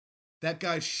 That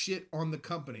guy shit on the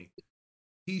company.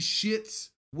 He shits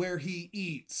where he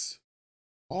eats.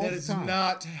 That is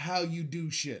not how you do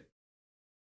shit.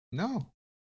 No.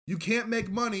 You can't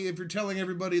make money if you're telling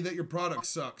everybody that your product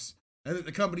sucks and that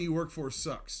the company you work for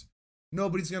sucks.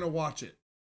 Nobody's going to watch it.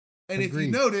 And Agreed. If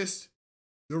you noticed,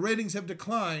 the ratings have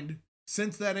declined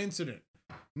since that incident.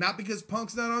 Not because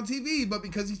Punk's not on TV, but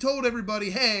because he told everybody,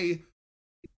 hey,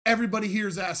 everybody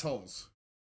here's assholes.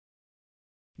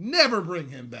 Never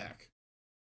bring him back.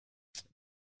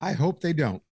 I hope they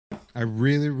don't. I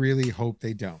really, really hope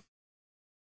they don't.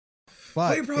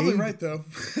 But you're probably right, though.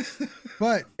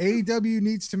 But AEW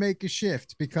needs to make a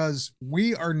shift because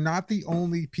we are not the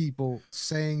only people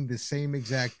saying the same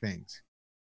exact things.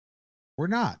 We're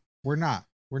not. We're not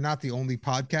the only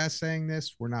podcast saying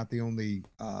this. We're not the only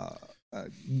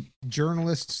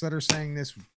journalists that are saying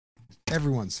this.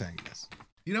 Everyone's saying this.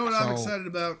 You know what I'm excited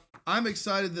about? I'm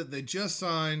excited that they just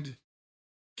signed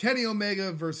Kenny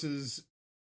Omega versus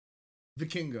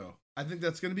Vikingo. I think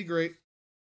that's going to be great.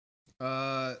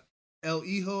 El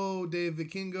Hijo de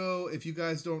Vikingo, if you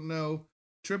guys don't know,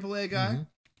 AAA guy,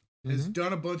 has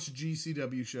done a bunch of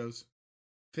GCW shows.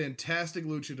 Fantastic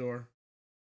luchador.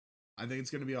 I think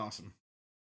it's going to be awesome.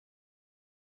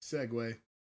 Segue.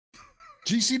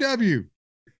 GCW.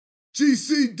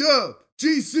 GC Dub.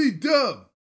 GC Dub.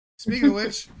 Speaking of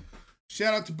which,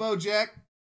 shout out to Bojack.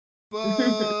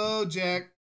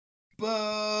 Bojack.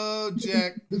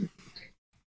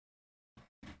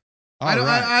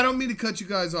 I don't mean to cut you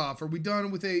guys off. Are we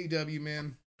done with AEW,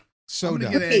 man? So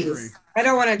done. Get angry. I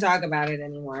don't want to talk about it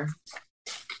anymore.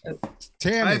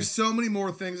 Tammy. I have so many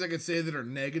more things I could say that are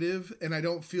negative, and I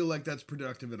don't feel like that's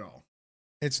productive at all.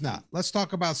 It's not. Let's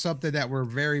talk about something that we're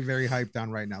very, very hyped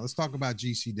on right now. Let's talk about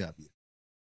GCW.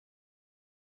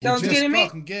 Sounds good to me.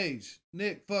 Fucking Gage.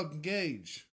 Nick fucking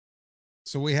Gage.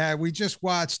 So we just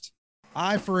watched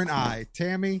Eye for an Eye.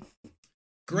 Tammy.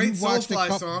 Great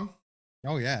Soulfly song.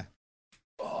 Oh yeah.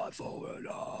 Eye for an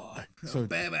Eye. So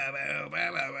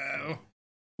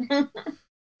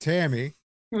Tammy.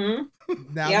 Hmm?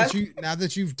 Now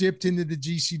that you've dipped into the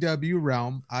GCW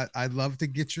realm, I'd love to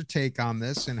get your take on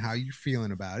this and how you're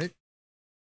feeling about it.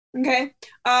 Okay.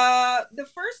 The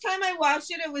first time I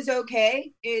watched it, it was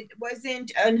okay. It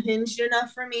wasn't unhinged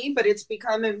enough for me, but it's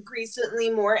become increasingly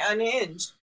more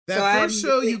unhinged. That first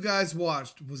show you guys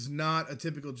watched was not a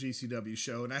typical GCW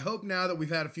show, and I hope now that we've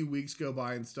had a few weeks go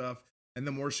by and stuff, and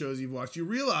the more shows you've watched, you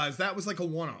realize that was like a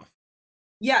one-off.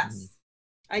 Yes.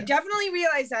 I definitely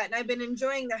realized that, and I've been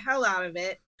enjoying the hell out of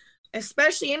it,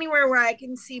 especially anywhere where I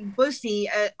can see Bussy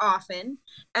often.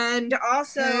 And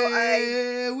also,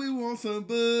 we want some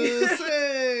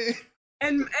Bussy.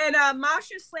 and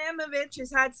Masha Slamovich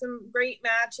has had some great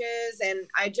matches, and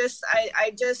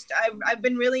I've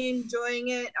been really enjoying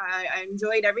it. I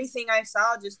enjoyed everything I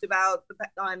saw just about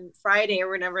on Friday or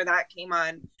whenever that came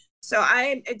on. So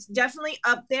it's definitely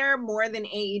up there more than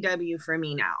AEW for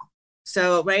me now.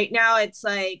 So right now it's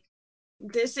like,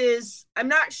 I'm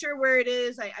not sure where it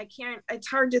is. I can't, it's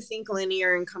hard to think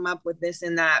linear and come up with this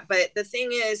and that. But the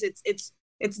thing is,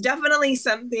 it's definitely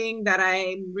something that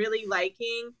I'm really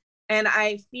liking. And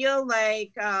I feel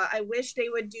like I wish they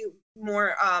would do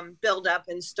more build up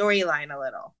and storyline a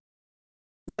little.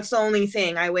 That's the only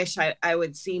thing I wish I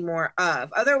would see more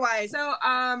of. Otherwise, so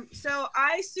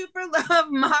I super love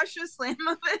Masha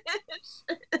Slamovich.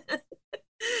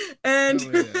 And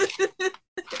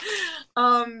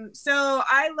so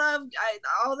I loved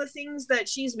all the things that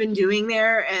she's been doing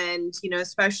there, and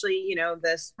especially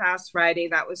this past Friday,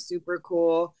 that was super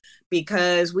cool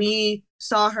because we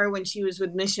saw her when she was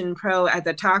with Mission Pro at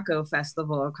the Taco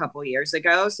Festival a couple years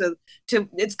ago. So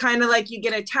it's kind of like you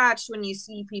get attached when you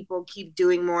see people keep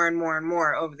doing more and more and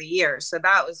more over the years. So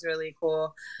that was really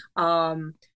cool.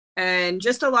 And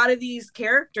just a lot of these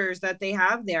characters that they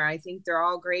have there, I think they're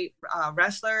all great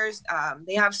wrestlers.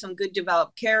 They have some good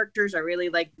developed characters. I really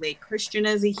like Blake Christian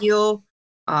as a heel.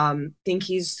 Think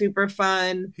he's super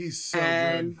fun. He's so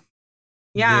good.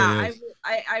 Yeah,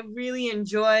 I really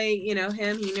enjoy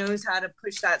him. He knows how to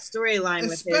push that storyline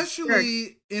with his,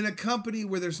 especially in a company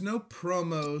where there's no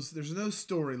promos, there's no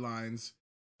storylines,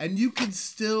 and you can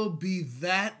still be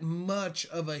that much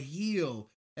of a heel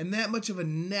and that much of a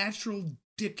natural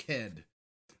dickhead.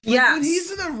 Yeah, when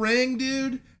he's in the ring,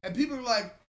 dude, and people are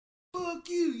like, "Fuck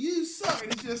you, you suck,"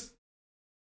 and he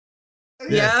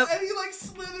like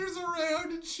slithers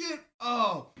around and shit.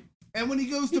 Oh, and when he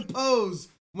goes to pose,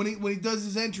 when he does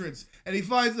his entrance, and he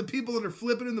finds the people that are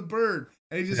flipping in the bird,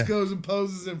 and he just goes and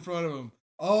poses in front of them.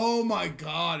 Oh my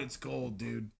god, it's gold,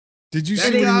 dude. Did you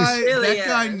that see that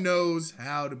guy knows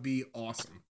how to be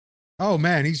awesome. Oh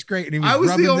man, he's great. And I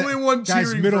was the only one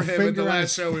cheering for him at the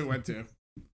last show we went to.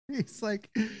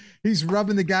 He's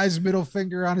rubbing the guy's middle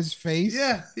finger on his face.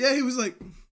 Yeah, he was like,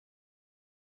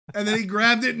 and then he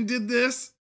grabbed it and did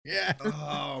this. Yeah.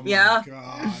 Oh my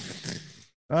god.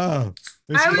 Oh,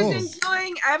 I was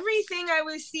enjoying everything I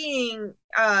was seeing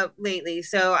lately.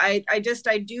 So I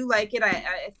do like it.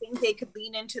 I think they could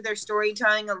lean into their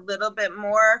storytelling a little bit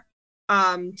more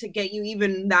to get you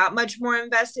even that much more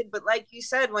invested. But like you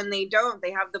said, when they don't,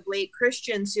 they have the Blake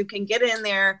Christians who can get in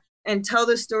there and tell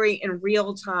the story in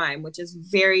real time, which is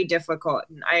very difficult.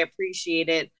 And I appreciate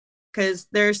it because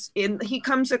he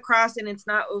comes across and it's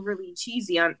not overly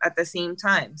cheesy at the same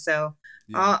time. So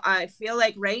I feel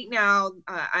like right now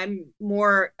I'm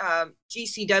more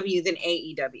GCW than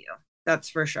AEW. That's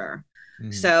for sure.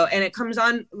 Mm. So, and it comes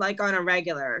on like on a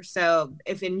regular. So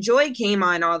if Enjoy came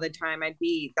on all the time,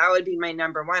 that would be my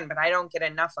number one, but I don't get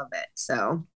enough of it.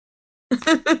 So.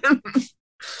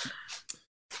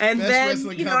 And best then,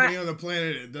 wrestling company on the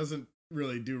planet, it doesn't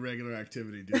really do regular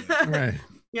activity, do they? Right.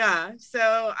 Yeah.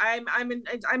 So I'm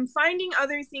finding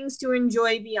other things to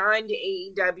enjoy beyond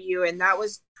AEW, and that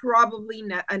was probably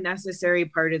a necessary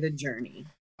part of the journey.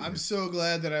 I'm so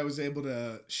glad that I was able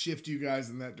to shift you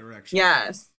guys in that direction.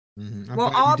 Yes. Mm-hmm.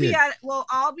 We'll all be at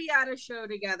a show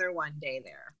together one day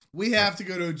there. We have to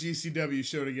go to a GCW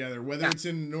show together, whether it's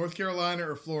in North Carolina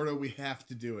or Florida. We have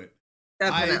to do it.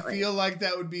 Definitely. I feel like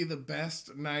that would be the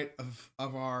best night of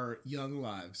our young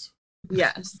lives.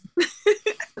 Yes.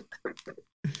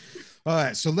 All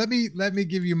right, so let me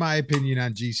give you my opinion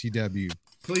on GCW.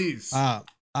 Please. I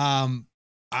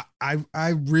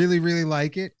really, really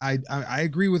like it. I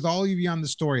agree with all of you on the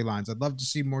storylines. I'd love to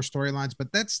see more storylines, but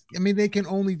they can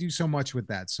only do so much with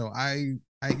that. So I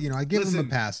I give them a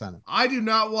pass on it. I do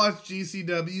not watch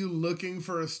GCW looking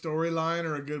for a storyline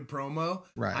or a good promo.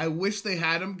 Right. I wish they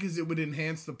had them because it would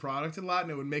enhance the product a lot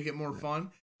and it would make it more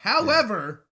fun.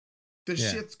 However, the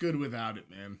shit's good without it,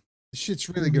 man. The shit's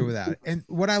really good without it. And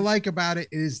what I like about it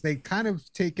is they kind of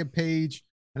take a page,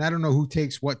 and I don't know who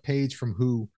takes what page from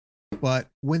who, but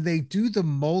when they do the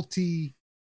multi-wrestler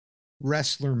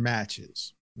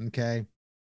matches, okay,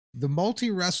 the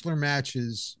multi-wrestler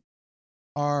matches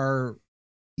are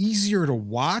easier to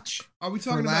watch. Are we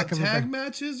talking about tag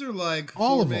matches or like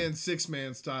all 4-man,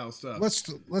 6-man style stuff?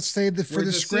 Let's say for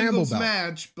the scramble belt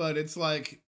match, but it's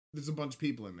like there's a bunch of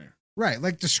people in there. Right,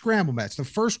 like the scramble match, the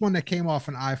first one that came off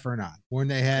an eye for an eye, when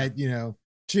they had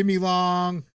Jimmy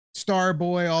Long,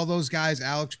 Starboy, all those guys,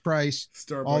 Alex Price,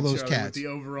 all those cats with the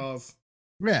overalls.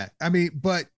 Yeah, I mean,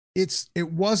 but it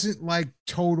wasn't like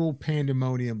total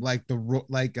pandemonium, like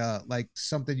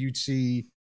something you'd see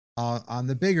on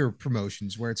the bigger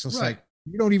promotions where it's just like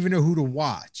you don't even know who to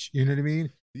watch. You know what I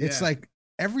mean? Yeah. It's like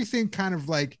everything kind of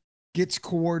like gets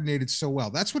coordinated so well.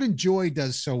 That's what Enjoy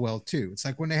does so well too. It's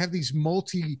like when they have these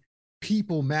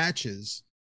multi-people matches,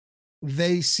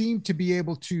 they seem to be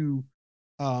able to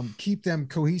keep them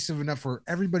cohesive enough where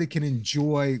everybody can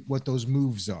enjoy what those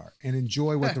moves are and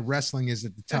enjoy what the wrestling is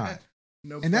at the time.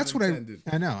 And that's what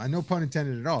I know. No pun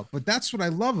intended at all. But that's what I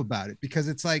love about it, because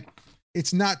it's like,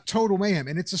 it's not total mayhem,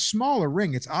 and it's a smaller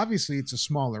ring. It's a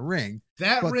smaller ring.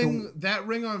 That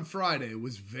ring on Friday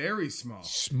was very small.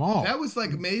 That was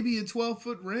like maybe a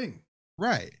 12-foot ring.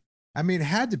 Right. I mean, it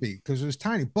had to be because it was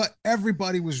tiny, but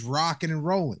everybody was rocking and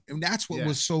rolling. And that's what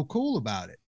was so cool about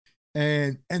it.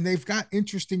 And they've got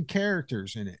interesting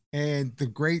characters in it. And the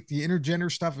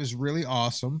intergender stuff is really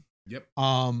awesome. Yep.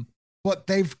 But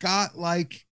they've got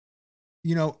like,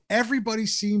 everybody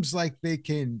seems like they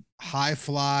can high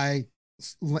fly,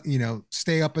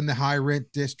 stay up in the high rent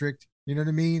district. You know what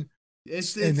I mean?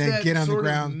 It's then that get on the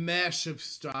ground. Mesh of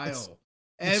style.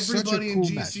 Everybody in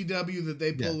GCW that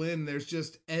they pull in, there's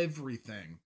just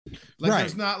everything. Like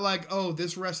there's not like, oh,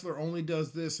 this wrestler only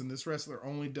does this and this wrestler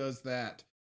only does that.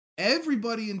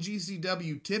 Everybody in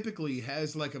GCW typically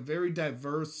has like a very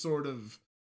diverse sort of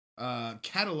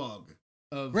catalog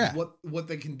of what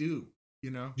they can do,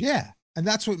 Yeah. And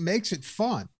that's what makes it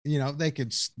fun. They can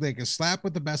slap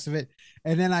with the best of it.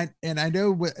 And then I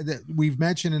know that we've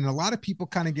mentioned, and a lot of people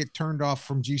kind of get turned off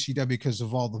from GCW because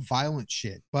of all the violent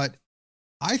shit. But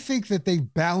I think that they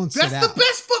balance it out. That's the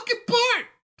best fucking part.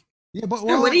 Yeah, but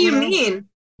what do you mean?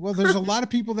 Well, there's a lot of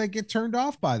people that get turned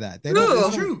off by that.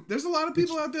 It's true. There's a lot of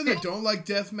people out there that don't like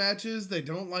death matches. They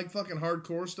don't like fucking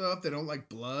hardcore stuff. They don't like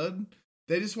blood.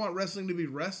 They just want wrestling to be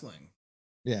wrestling.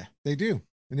 Yeah, they do.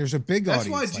 And there's a big audience.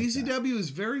 That's why GCW is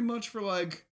very much for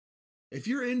like, if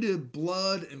you're into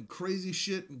blood and crazy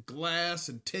shit and glass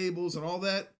and tables and all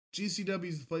that, GCW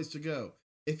is the place to go.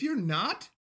 If you're not,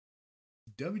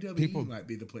 WWE might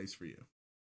be the place for you.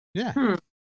 Yeah.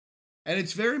 And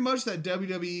it's very much that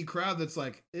WWE crowd that's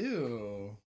like,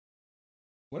 ew,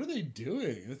 what are they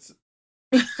doing? It's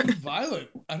too violent.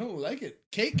 I don't like it.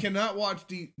 Kate cannot watch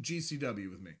GCW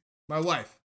with me. My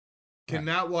wife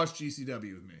cannot watch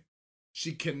GCW with me.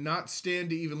 She cannot stand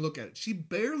to even look at it. She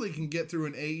barely can get through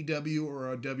an AEW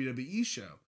or a WWE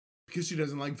show because she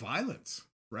doesn't like violence,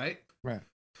 right? Right.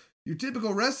 Your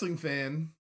typical wrestling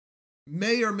fan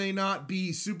may or may not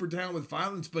be super down with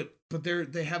violence, but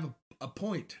they have a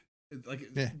point.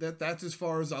 Like that's as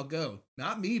far as I'll go.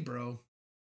 Not me, bro.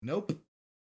 Nope.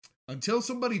 Until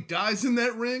somebody dies in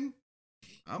that ring,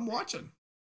 I'm watching.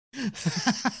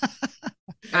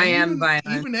 I am violent.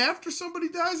 Even after somebody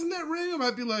dies in that ring, I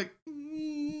might be like,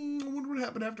 I wonder what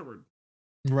happened afterward.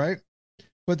 Right.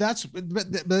 But that's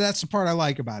the part I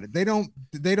like about it. They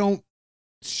don't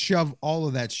shove all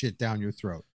of that shit down your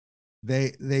throat.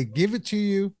 They give it to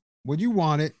you when you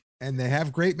want it, and they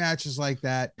have great matches like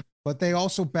that, but they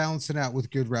also balance it out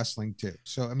with good wrestling too.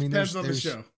 So I mean, depends on the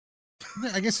show.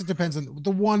 I guess it depends on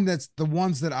the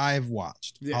ones that I've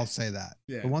watched. Yeah. I'll say that.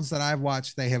 Yeah. The ones that I've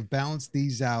watched, they have balanced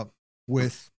these out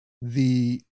with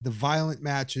the violent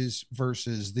matches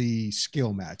versus the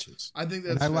skill matches. I think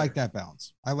that's I like that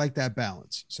balance.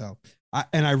 So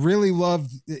I really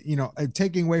loved,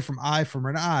 taking away from eye from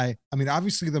an eye. I mean,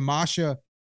 obviously the Masha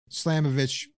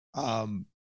Slamovich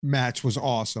match was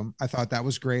awesome. I thought that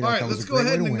was great. All right, let's go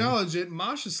ahead and acknowledge it.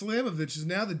 Masha Slamovich is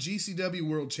now the GCW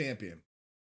World Champion.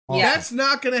 Yeah. That's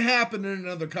not going to happen in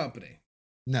another company.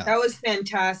 No. That was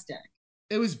fantastic.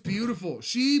 It was beautiful.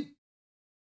 She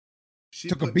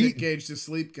took a beating. Nick Gage to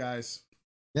sleep, guys.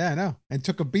 Yeah, I know. And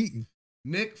took a beating.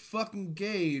 Nick fucking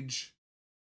Gage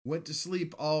went to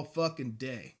sleep all fucking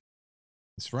day.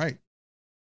 That's right.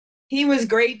 He was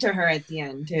great to her at the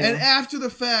end, too. And after the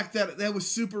fact that was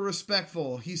super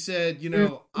respectful, he said,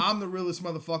 I'm the realest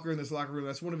motherfucker in this locker room.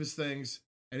 That's one of his things.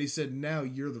 And he said, now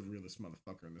you're the realest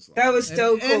motherfucker in this locker room. That was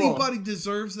so cool. Anybody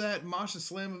deserves that. Masha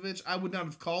Slamovich, I would not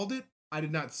have called it. I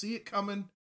did not see it coming.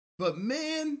 But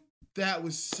man, that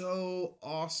was so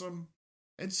awesome.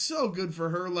 And so good for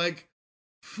her. Like,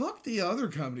 fuck the other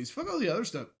companies. Fuck all the other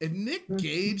stuff. If Nick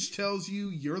Gage tells you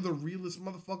you're the realest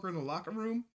motherfucker in the locker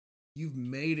room, you've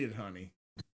made it, honey.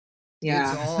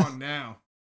 Yeah. It's on now.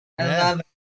 I love it.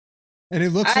 And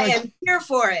it looks I am here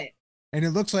for it. And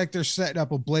it looks like they're setting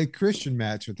up a Blake Christian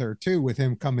match with her too, with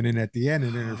him coming in at the end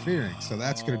and interfering. So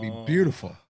that's going to be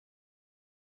beautiful.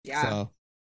 Yeah. So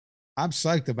I'm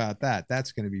psyched about that.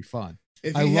 That's going to be fun.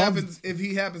 If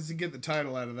he happens to get the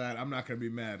title out of that, I'm not going to be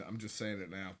mad. I'm just saying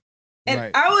it now. And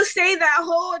right. I will say that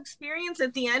whole experience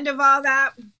at the end of all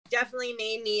that definitely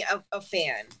made me a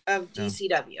fan of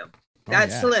GCW.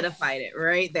 That solidified it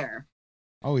right there.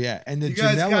 Oh yeah, and you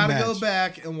guys gotta go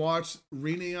back and watch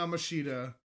Rina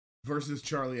Yamashita versus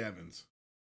Charlie Evans.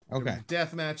 Okay, it was a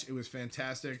death match. It was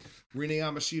fantastic. Rina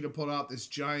Yamashita pulled out this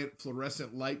giant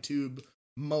fluorescent light tube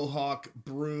mohawk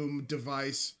broom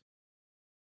device.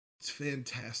 It's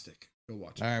fantastic. Go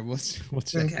watch it. All right, we'll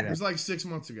check it out. It was like 6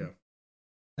 months ago.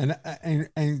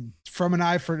 And from an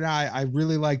eye for an eye, I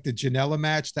really liked the Janela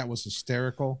match. That was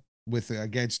hysterical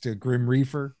against Grim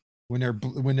Reaper when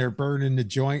they're burning the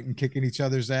joint and kicking each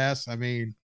other's ass. I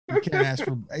mean, you can't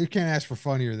ask for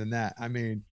funnier than that. I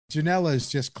mean, Janela is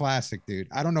just classic, dude.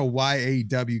 I don't know why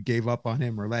AEW gave up on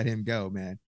him or let him go,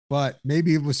 man. But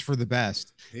maybe it was for the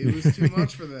best. He was too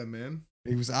much for them, man.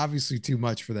 He was obviously too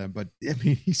much for them. But I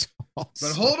mean, he's awesome.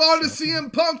 But hold on to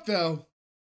CM Punk, though.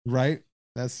 Right.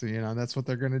 That's what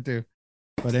they're going to do.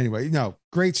 But anyway,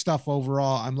 great stuff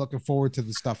overall. I'm looking forward to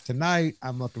the stuff tonight.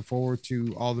 I'm looking forward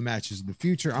to all the matches in the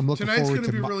future. Tonight's going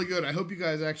to be really good. I hope you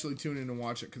guys actually tune in and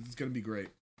watch it because it's going to be great.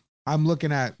 I'm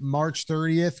looking at March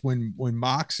 30th when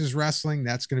Mox is wrestling.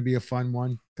 That's going to be a fun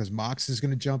one because Mox is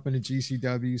going to jump into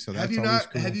GCW. So that's always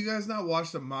cool. Have you guys not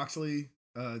watched the Moxley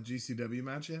GCW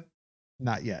match yet?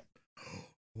 Not yet.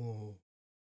 Whoa.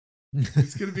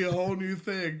 It's going to be a whole new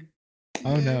thing.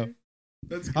 Oh no.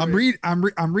 That's great.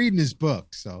 I'm reading his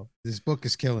book, so this book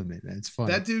is killing me, man. It's fun.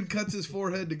 That dude cuts his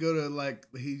forehead to go to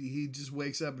he just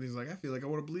wakes up and he's like, I feel like I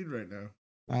want to bleed right now.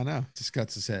 I know, just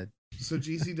cuts his head. So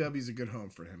GCW is a good home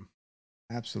for him.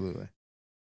 Absolutely.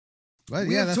 But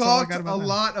we have talked a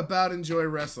lot about Enjoy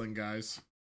Wrestling, guys.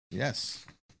 Yes.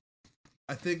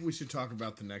 I think we should talk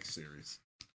about the next series.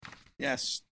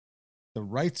 Yes. The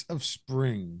Rites of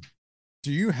Spring.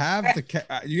 Do you have the card?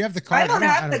 I don't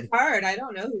have the card. I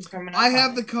don't know who's coming up. I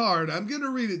have the card. I'm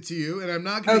gonna read it to you, and I'm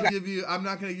not gonna give you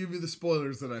the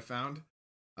spoilers that I found.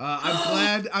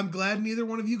 I'm glad neither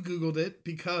one of you Googled it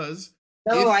because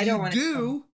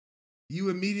you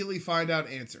immediately find out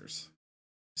answers.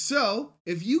 So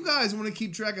if you guys want to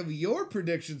keep track of your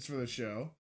predictions for the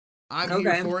show, I'm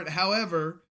here for it.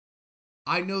 However,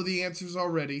 I know the answers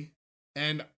already,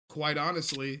 and quite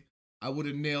honestly, I would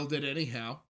have nailed it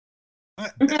anyhow.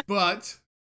 But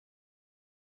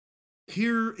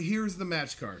here's the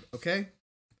match card, okay?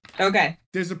 Okay.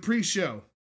 There's a pre-show.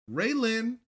 Ray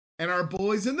Lynn and our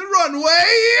boys in the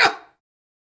runway.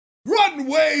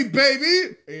 Runway,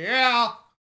 baby. Yeah.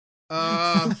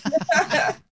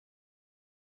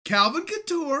 Calvin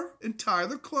Couture and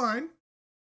Tyler Klein,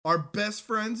 our best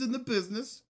friends in the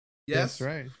business. Yes. That's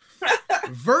right.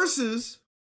 Versus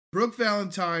Brooke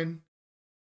Valentine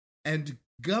and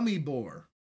Gummy Boar,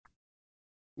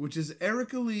 which is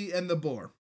Erica Lee and the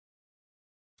Boar.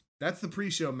 That's the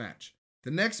pre-show match.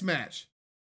 The next match.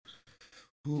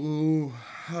 Ooh.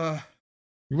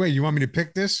 Wait, you want me to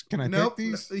pick this? Can I pick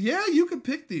these? Yeah, you can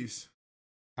pick these.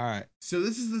 All right. So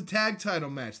this is the tag title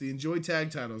match, the Enjoy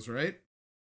tag titles, right?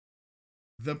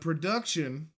 The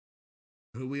Production,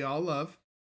 who we all love.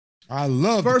 I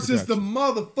love versus the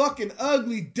motherfucking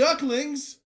Ugly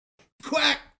Ducklings.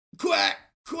 Quack, quack,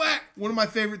 quack. One of my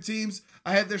favorite teams.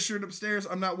 I have their shirt upstairs.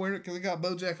 I'm not wearing it because I got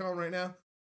BoJack on right now.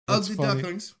 That's Ugly funny.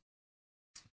 Ducklings.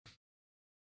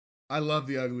 I love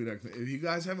the Ugly Ducklings. If you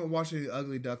guys haven't watched any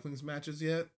Ugly Ducklings matches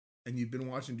yet, and you've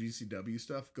been watching GCW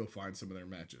stuff, go find some of their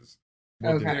matches.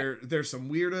 Okay. There's some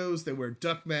weirdos. They wear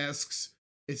duck masks.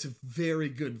 It's a very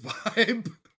good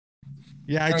vibe.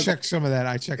 Yeah, I checked some of that.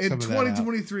 In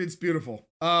 2023, it's beautiful.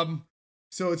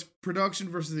 So it's Production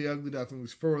versus the Ugly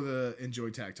Ducklings for the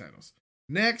Enjoy tag titles.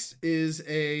 Next is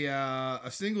a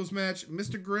singles match: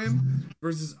 Mr. Grimm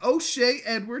versus O'Shea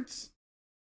Edwards.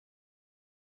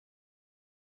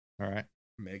 All right,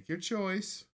 make your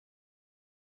choice.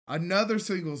 Another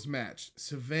singles match: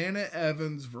 Savannah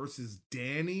Evans versus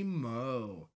Danny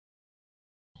Moe.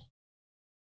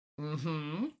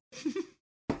 Mm-hmm.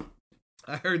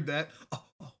 I heard that. Oh.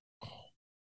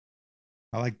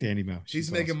 I like Danny Mo.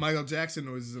 He's making awesome Michael Jackson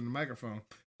noises in the microphone.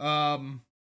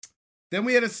 Then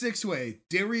we had a 6-way.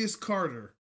 Darius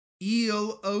Carter,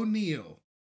 Eel O'Neal,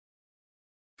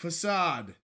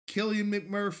 Facade, Killian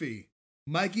McMurphy,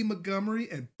 Mikey Montgomery,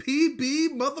 and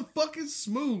PB motherfucking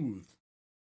Smooth.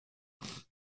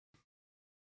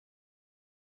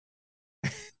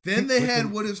 Then they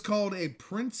had what is called a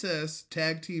Princess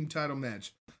Tag Team title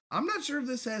match. I'm not sure if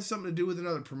this has something to do with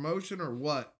another promotion or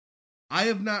what. I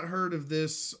have not heard of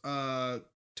this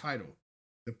title,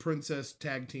 the Princess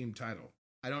Tag Team title.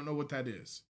 I don't know what that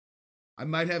is. I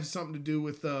might have something to do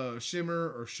with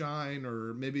Shimmer or Shine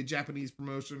or maybe a Japanese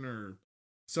promotion or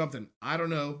something. I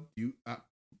don't know.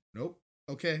 Nope.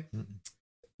 Okay.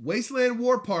 Wasteland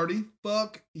War Party.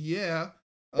 Fuck yeah.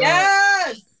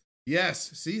 Yes!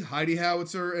 Yes. See, Heidi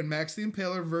Howitzer and Max the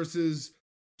Impaler versus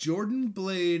Jordan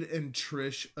Blade and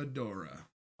Trish Adora.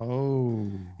 Oh.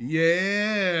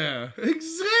 Yeah.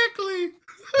 Exactly.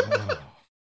 Oh.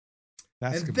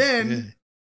 That's and then, good.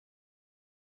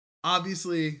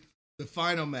 Obviously, the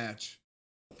final match.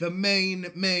 The main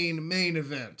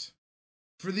event.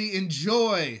 For the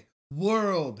Enjoy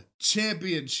World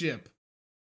Championship.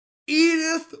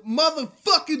 Edith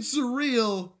motherfucking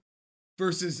Surreal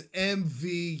versus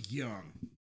MV Young.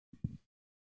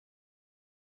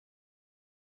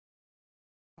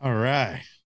 All right.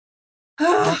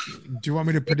 Do you want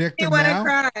me to predict them now? I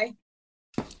want to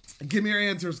cry. Give me your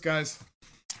answers, guys.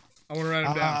 I want to write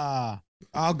them down.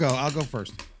 I'll go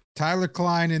first. Tyler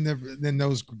Klein and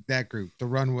that group, the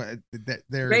runway.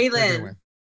 They're Raylan.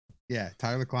 Yeah,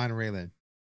 Tyler Klein and Raylan.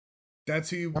 That's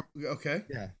who you. Okay.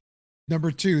 Yeah.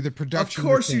 Number 2, the production. Of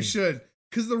course you should,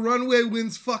 because the runway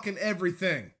wins fucking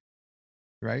everything.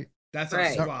 Right. That's our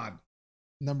squad.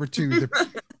 Number 2,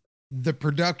 the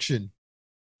production.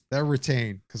 They're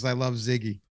retained because I love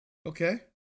Ziggy. Okay.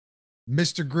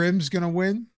 Mr. Grimm's gonna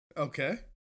win. Okay.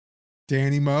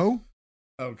 Danny Mo.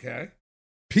 Okay.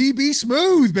 PB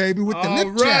Smooth, baby, with the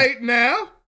lip check. Right now.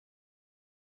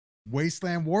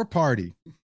 Wasteland War Party.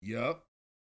 Yup.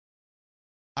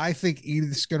 I think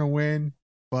Edith's gonna win,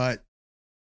 but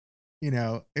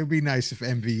it'd be nice if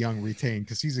MV Young retained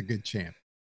because he's a good champ.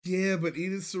 Yeah, but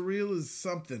Edith Surreal is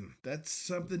something. That's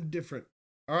something different.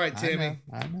 All right, Tammy.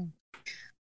 I know.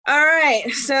 All right,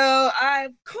 so I,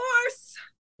 of course,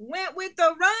 went with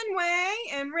the runway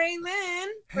and Raylan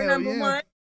for number 1.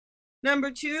 Number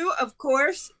 2, of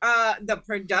course, the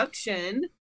production.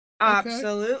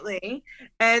 Absolutely.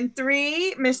 And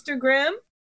 3, Mr. Grimm.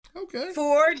 Okay.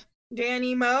 4,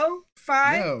 Danny Mo.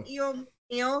 5, Eel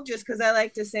McNeil, just because I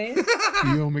like to say it.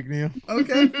 Eel McNeil.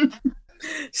 Okay.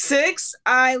 6,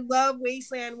 I love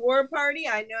Wasteland War Party.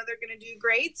 I know they're going to do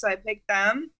great, so I picked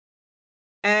them.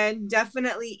 And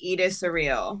definitely Edith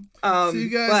Surreal. So you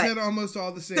guys had almost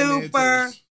all the same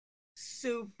answers.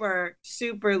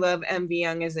 Super love MV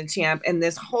Young as a champ. And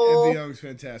this whole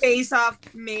face-off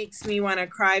makes me want to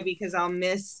cry because I'll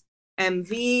miss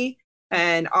MV.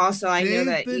 And also I know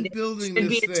that Edith should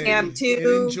be a champ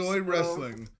too. Enjoy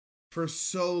wrestling for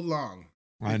so long.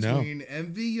 I know. Between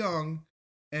MV Young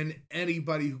and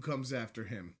anybody who comes after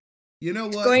him. You know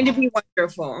what? It's going to be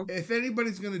wonderful. If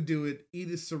anybody's going to do it,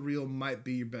 Edith Surreal might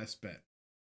be your best bet.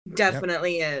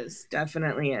 Definitely is.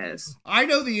 Definitely is. I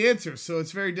know the answer, so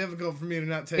it's very difficult for me to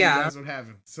not tell you guys what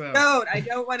happened. So I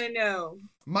don't want to know.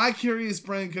 My curious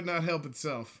brain could not help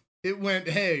itself. It went,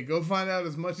 hey, go find out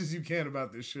as much as you can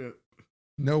about this shit.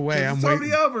 No way. It's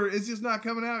already over. It's just not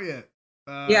coming out yet.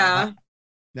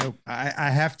 Nope.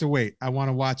 I have to wait. I want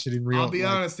to watch it in real. I'll be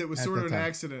honest. It was sort of an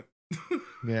accident.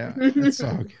 Yeah. It's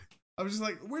all good. I was just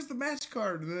like, where's the match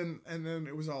card? And then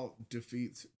it was all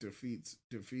defeats.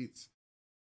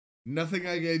 Nothing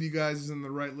I gave you guys is in the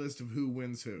right list of who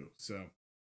wins who. So,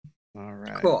 all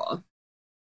right. Cool.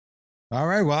 All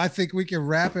right. Well, I think we can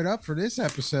wrap it up for this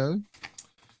episode.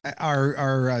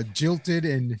 Our jilted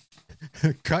and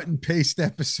cut and paste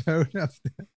episode of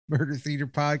the Murder Theater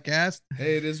podcast.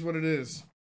 Hey, it is what it is.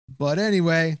 But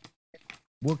anyway,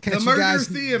 we'll catch you guys.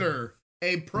 The Murder Theater,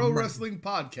 a pro wrestling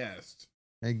podcast.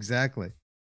 Exactly.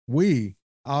 We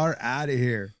are out of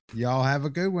here. Y'all have a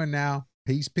good one now.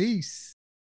 Peace.